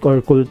cult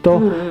or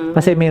kulto.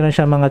 Kasi meron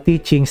siyang mga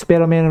teachings,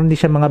 pero meron din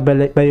siyang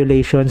mga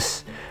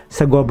violations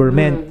sa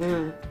government.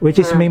 Which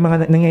is may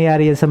mga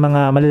nangyayari yan sa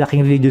mga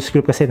malalaking religious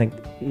group kasi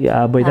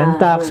nag-avoid ng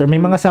tax or may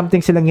mga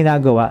something silang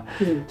ginagawa.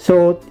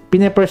 So,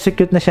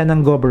 pinapersecute na siya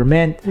ng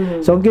government.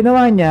 So, ang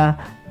ginawa niya,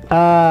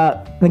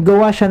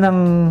 naggawa siya ng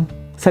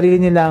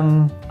sarili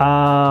nilang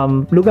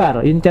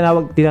lugar. Yung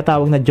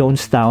tinatawag na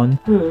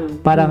Jonestown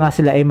para nga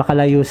sila ay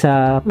makalayo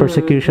sa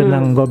persecution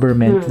ng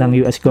government, ng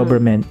US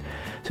government.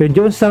 So, yung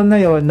Jonestown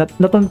na yun,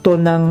 natunto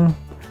ng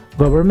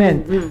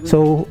government.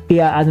 So,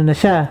 iaano na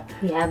siya.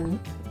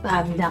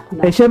 Abdak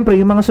ba? Eh, syempre,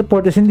 yung mga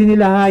supporters, hindi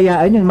nila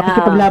hayaan yun.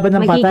 Makikipaglaban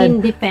ng patay. Magiging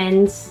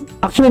defense.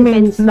 Actually,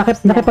 may defense sila.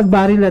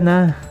 nakipagbarila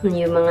na.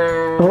 Yung mga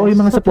Oo, yung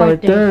mga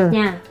supporter.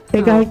 niya.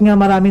 Eh, kahit nga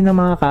marami ng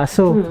mga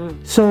kaso.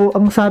 So,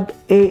 ang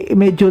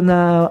medyo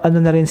na,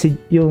 na rin si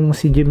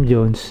Jim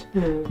Jones,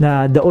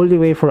 na the only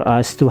way for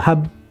us to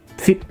have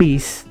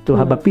peace, to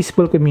have a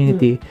peaceful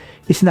community,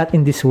 is not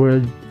in this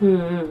world.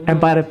 I'm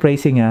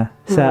paraphrasing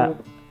sa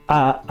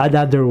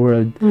another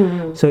world.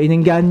 So,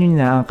 inengganyo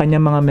niya ang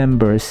kanyang mga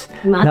members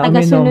Mga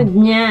tagasunod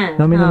niya.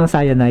 Uminom ng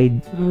cyanide.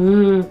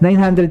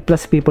 900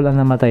 plus people ang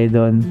namatay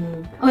doon.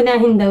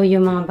 Unahin daw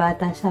yung mga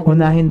bata, sabi.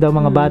 Unahin daw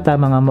mga bata,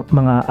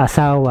 mga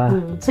asawa.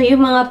 So,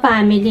 yung mga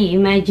family,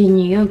 imagine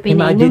nyo yun.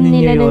 Pinainom Imagine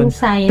nila niyo yun. ng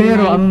cyanide.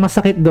 Pero ang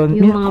masakit doon,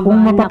 Yung mga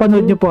kung anak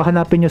mapapanood mo. niyo po,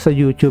 hanapin niyo sa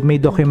YouTube,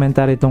 may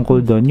documentary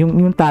tungkol doon.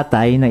 Yung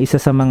tatay na isa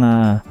sa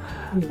mga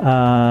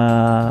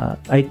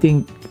I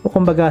think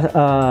kumbaga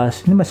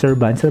sino ba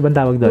servant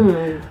tawag doon.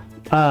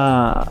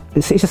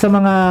 Isa sa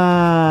mga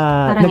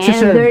Parang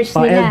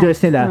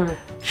elders nila.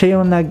 Siya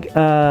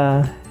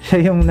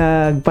yung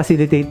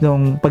nag-facilitate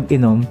nung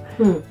pag-inom.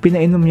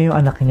 Pinainom niya yung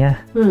anak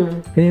niya.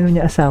 Pinainom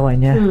niya asawa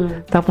niya.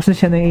 Tapos na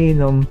siya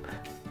naiinom.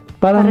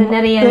 Parang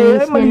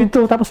na-realize niya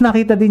malito. Tapos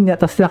nakita din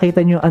niya. Tapos nakita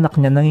niyo yung anak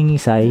niya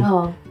nangingisay.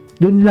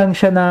 Doon lang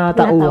siya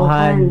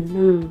natauhan.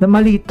 Na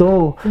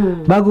malito.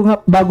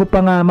 Bago pa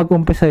nga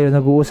mag-umpisa yun,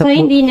 nag-uusap. So,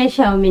 hindi na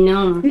siya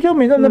uminom. Ikaw,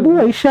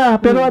 nabuhay siya.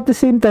 Pero at the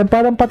same time,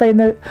 parang patay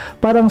na,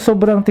 parang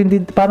sobrang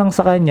tindi, parang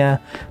sa kanya,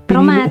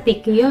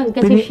 Traumatic yun.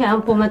 Kasi siya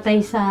ang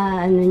pumatay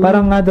sa niya.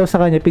 parang nga daw sa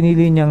kanya,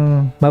 pinili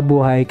niyang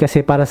mabuhay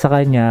kasi para sa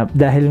kanya,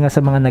 dahil nga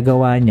sa mga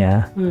nagawa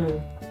niya,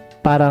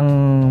 parang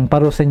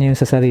parusa niya yung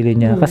sa sarili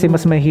niya. Kasi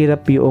mas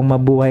mahirap yung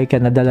mabuhay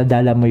ka na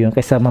dala-dala mo yun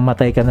kaysa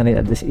mamatay ka na rin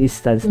at this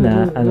instance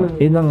na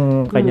yun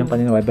ang kanyang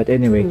paniniwala. But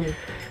anyway,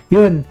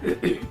 yun.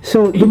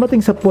 So,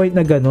 dumating sa point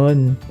na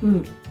ganun.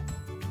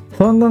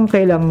 So, hanggang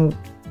kailan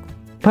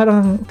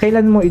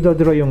mo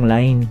i-draw yung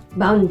line?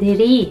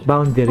 Boundary.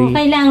 Boundary.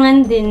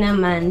 Kailangan din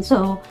naman.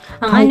 So,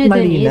 ang Kahit dun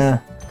mali is, na.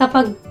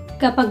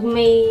 kapag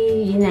may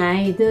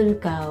ina-idol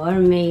ka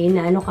or may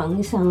inaano kang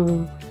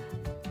isang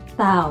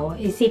tao,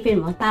 isipin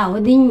mo, tao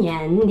din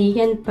yan, hindi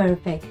yan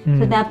perfect.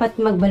 So,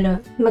 dapat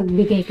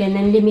magbigay ka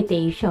ng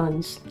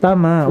limitations.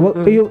 Tama.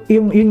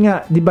 Yung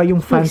nga, di ba yung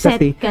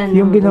fantasy, Mag-set ka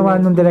yung ng ginawa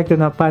ng director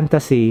na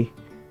fantasy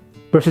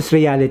versus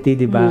reality,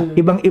 di ba?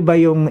 Ibang-iba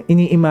yung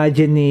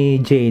ini-imagine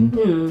ni Jane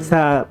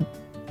sa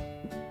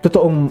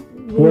totoong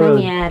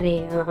world.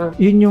 Nangyari.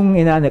 Yun yung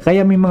inaano.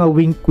 Kaya may mga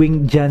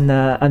wink-wink dyan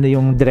na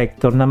yung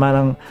director na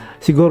marang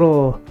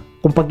siguro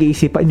kung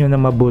pag-iisipan nyo na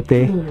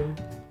mabuti,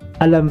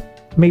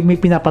 may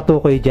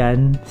pinapatukoy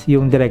dyan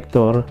yung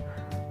director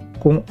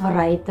kung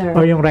Writer.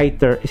 or yung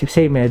writer,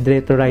 same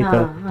director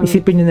writer.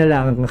 Isipin nyo na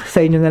lang,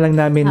 sa inyo na lang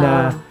namin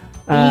na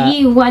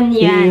iiwan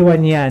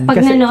yan.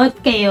 Pag Kasi, nanood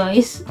kayo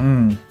is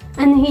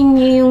anuhin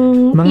nyo yung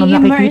mga nakikita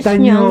i-immerse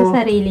nyo nyo, ang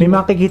sarili. may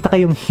makikita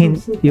kayong hint,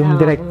 yung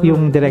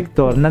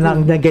director na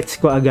na-gets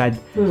ko agad.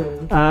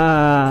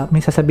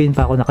 May sasabihin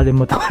pa ako,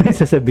 nakalimutan ko yung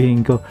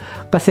sasabihin ko.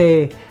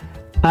 Kasi,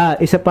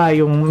 isa pa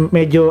yung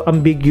medyo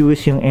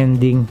ambiguous yung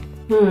ending.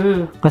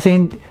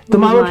 Kasi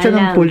tumawag siya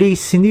ng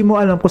police, hindi mo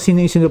alam kung sino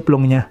yung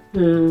sinuplong niya.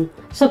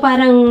 So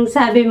parang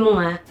sabi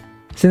mo nga,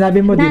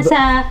 Sinabi mo, di ba?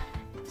 nasa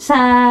sa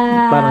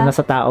Parang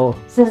nasa tao.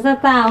 sa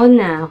tao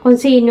na kung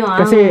sino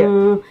ang Kasi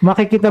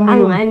makikita mo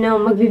yung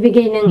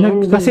magbibigay ng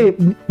ending. kasi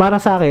para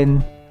sa akin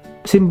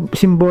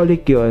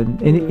symbolic 'yon.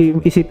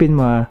 Isipin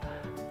mo,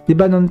 'di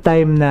ba nung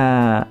time na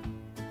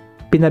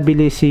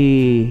pinabili si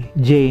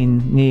Jane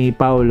ni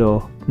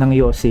Paulo ng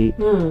Yossi,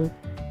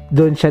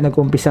 doon siya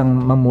nag-umpisang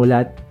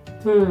mamulat.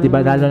 'Di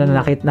ba, lalo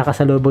na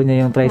nakasalubong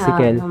niya yung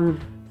tricycle.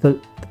 So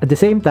at the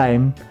same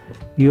time,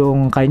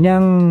 yung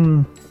kanyang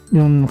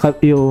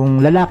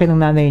yung lalaki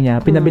ng nanay niya,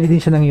 pinabili din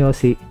siya ng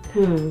Yossi.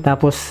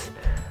 Tapos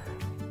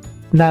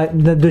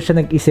doon siya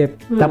nag-isip,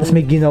 tapos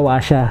may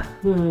ginawa siya.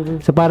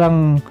 So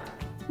parang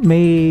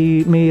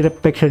may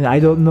reflection. I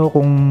don't know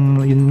kung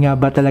yun nga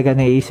ba talaga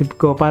naiisip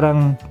ko.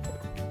 Parang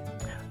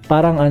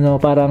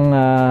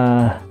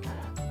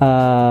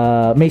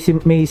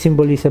may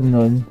symbolism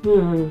nun.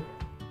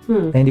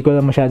 Na hindi ko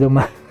lang masyadong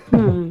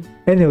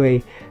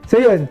Anyway,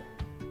 so yun.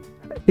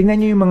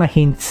 Tingnan nyo yung mga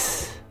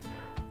hints.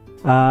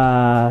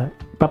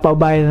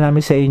 Papaubayan na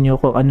namin sa inyo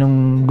kung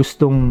anong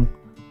gustong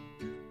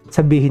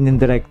sabihin ng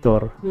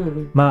director.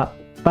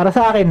 Para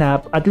sa akin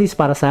at least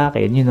para sa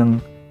akin, yun ang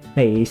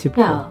naiisip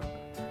ko.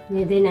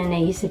 Yun din ang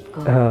naisip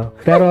ko.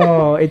 Pero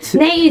it's...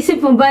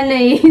 Naisip mo ba?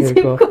 Naisip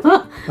ko.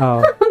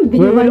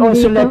 We will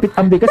also let it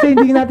ambig. Kasi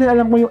hindi natin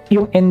alam kung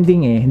yung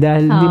ending eh.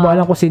 Dahil hindi mo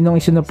alam kung sinong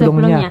isinuplong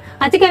niya.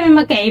 At kami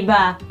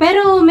magkaiba.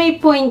 Pero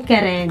may point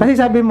ka rin. Kasi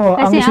sabi mo,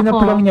 ang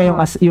isinuplong niya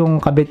yung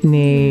kabit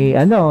ni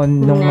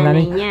nung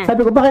nanay niya.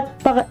 Sabi ko, bakit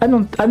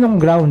anong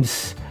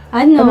grounds?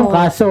 Anong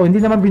kaso?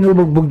 Hindi naman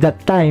binubugbog that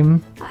time.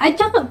 At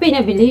saka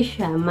pinabili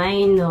siya,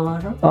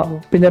 minor.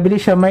 Pinabili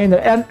siya, minor.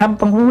 Ang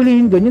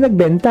panghuhulihin doon, yung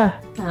nagbenta.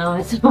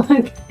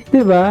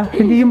 Diba?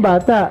 Hindi yung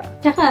bata.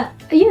 Tsaka,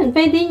 ayun,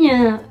 pwede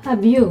niya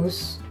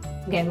abuse.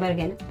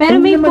 Ganun.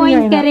 Pero may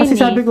point ka rin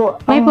sabi ko,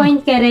 may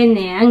point ka rin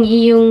eh. Ang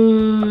iyong...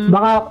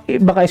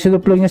 Baka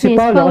isinuplong niya si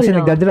Paulo kasi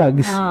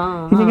nagda-drugs.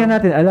 Hindi nga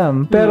natin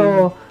alam.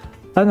 Pero...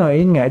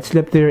 yun nga, it's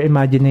left to your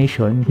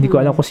imagination. Hindi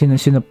ko alam kung sino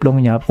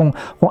sinuplong niya. Kung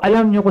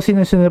alam niyo kung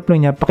sino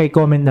sinuplong niya,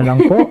 paki-comment na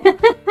lang po.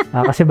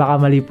 Kasi baka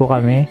mali po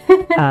kami.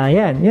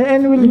 Yan.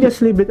 And we'll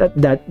just leave it at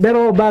that.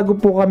 Pero bago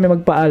po kami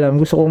magpaalam,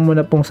 gusto ko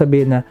muna pong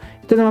sabihin na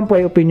ito naman po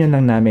ay opinion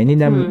lang namin.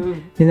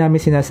 Hindi namin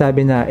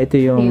sinasabi na ito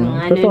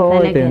yung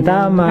totoo, ito yung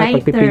tama,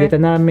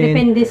 pagpipilitan namin.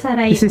 Depende sa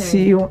writer.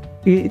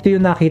 Ito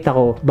yung nakita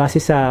ko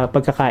base sa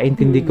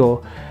pagkakaintindi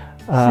ko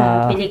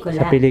sa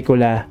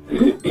pelikula.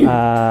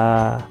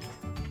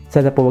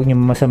 Sana po huwag niyo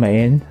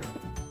masamain.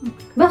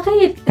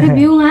 Bakit?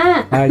 Review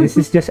nga. This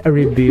is just a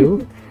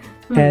review.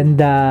 And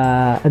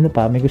ano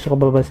pa? May gusto ka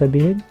ba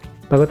sabihin?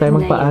 Bago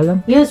tayo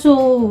magpaalam? Nga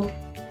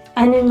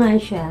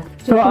siya.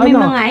 So may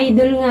mga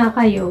idol nga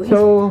kayo.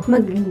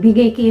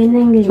 Magbigay kayo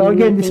ng So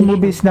again, this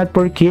movie is not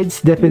for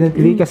kids.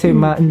 Definitely. Kasi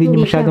hindi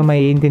niyo masyadong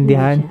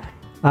maiintindihan.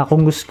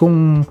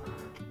 Kung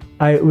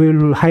I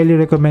will highly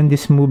recommend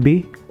this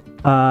movie.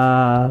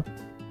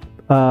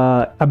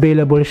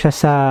 Available siya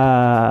sa...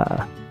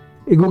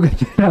 I-google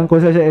nyo lang kung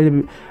saan siya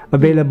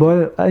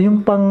available. Yung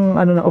pang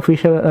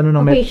official ng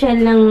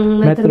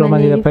Metro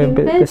Manila Film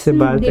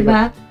Festival.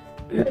 Diba?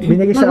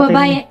 Binigay sa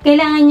akin.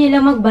 Kailangan nyo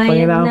lang magbayad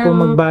Kailangan po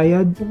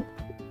magbayad.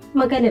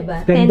 Magkano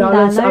ba?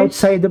 $10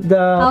 outside of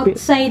the...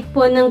 Outside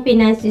po ng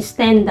Pinas is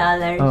 $10.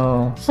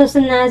 So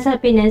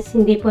nasa Pinas,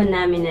 hindi po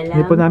namin alam.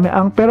 Hindi po namin.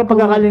 Pero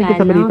pagkakalan ko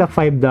sa balita,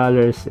 $5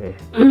 eh.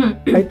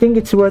 I think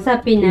it's worth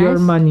your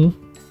money.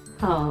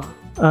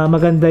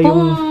 Maganda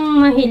yung... Kung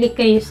mahilig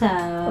kayo sa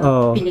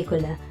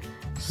pelikula.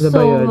 So,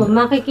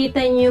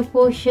 makikita nyo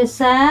po siya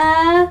sa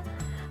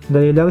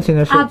dali lang,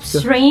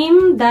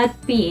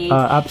 upstream.ph.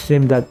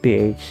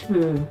 Upstream.ph.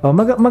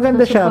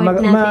 Maganda siya.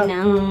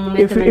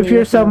 If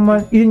you're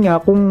someone, yun nga,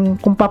 kung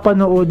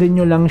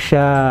papanoodin nyo lang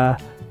siya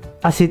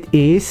as it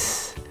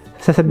is,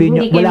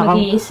 sasabihin nyo,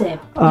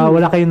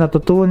 wala kayong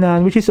natutunan,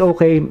 which is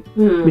okay,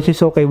 which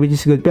is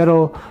good.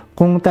 Pero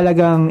kung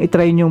talagang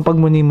itry nyo yung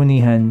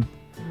pagmuni-munihan,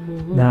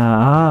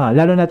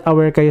 lalo na't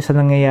aware kayo sa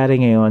nangyayari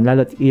ngayon,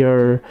 lalo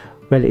you're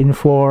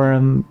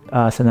well-informed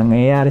sa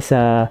nangyayari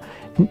sa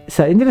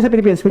hindi lang sa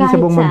Pilipinas, kundi sa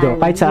buong mundo,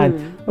 kahit saan,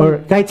 or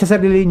kahit sa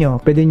sarili nyo,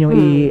 pwede nyo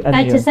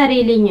kahit sa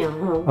sarili nyo.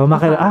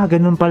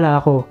 Ganun pala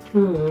ako.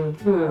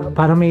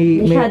 Para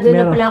masyado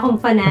na pala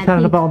akong fanatic. Masyado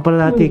na pala akong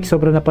fanatic,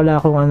 sobra na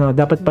pala akong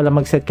dapat pala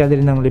mag-set ka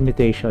rin ng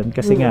limitation.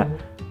 Kasi nga,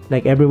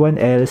 like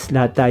everyone else,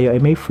 lahat tayo ay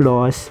may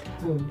flaws,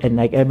 and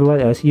like everyone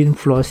else, yung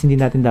flaws hindi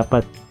natin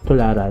dapat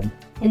tularan.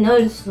 And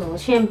also,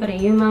 syempre,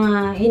 yung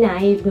mga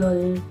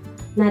ina-idol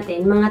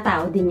natin, mga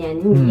tao din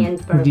yan, hindi yan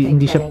perfect.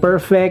 Hindi siya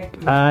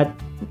perfect at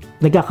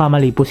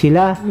nagkakamali po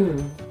sila.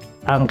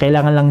 Ang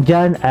kailangan lang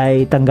dyan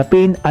ay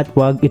tanggapin at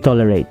huwag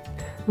i-tolerate.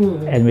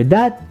 And with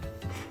that,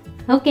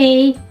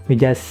 okay, we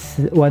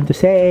just want to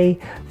say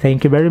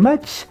thank you very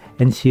much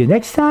and see you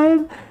next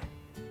time.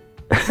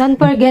 Don't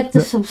forget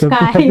to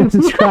subscribe.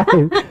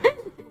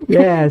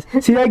 Yes,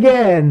 see you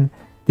again.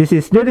 This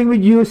is Learning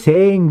with You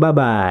saying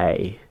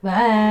bye-bye.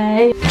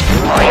 Bye.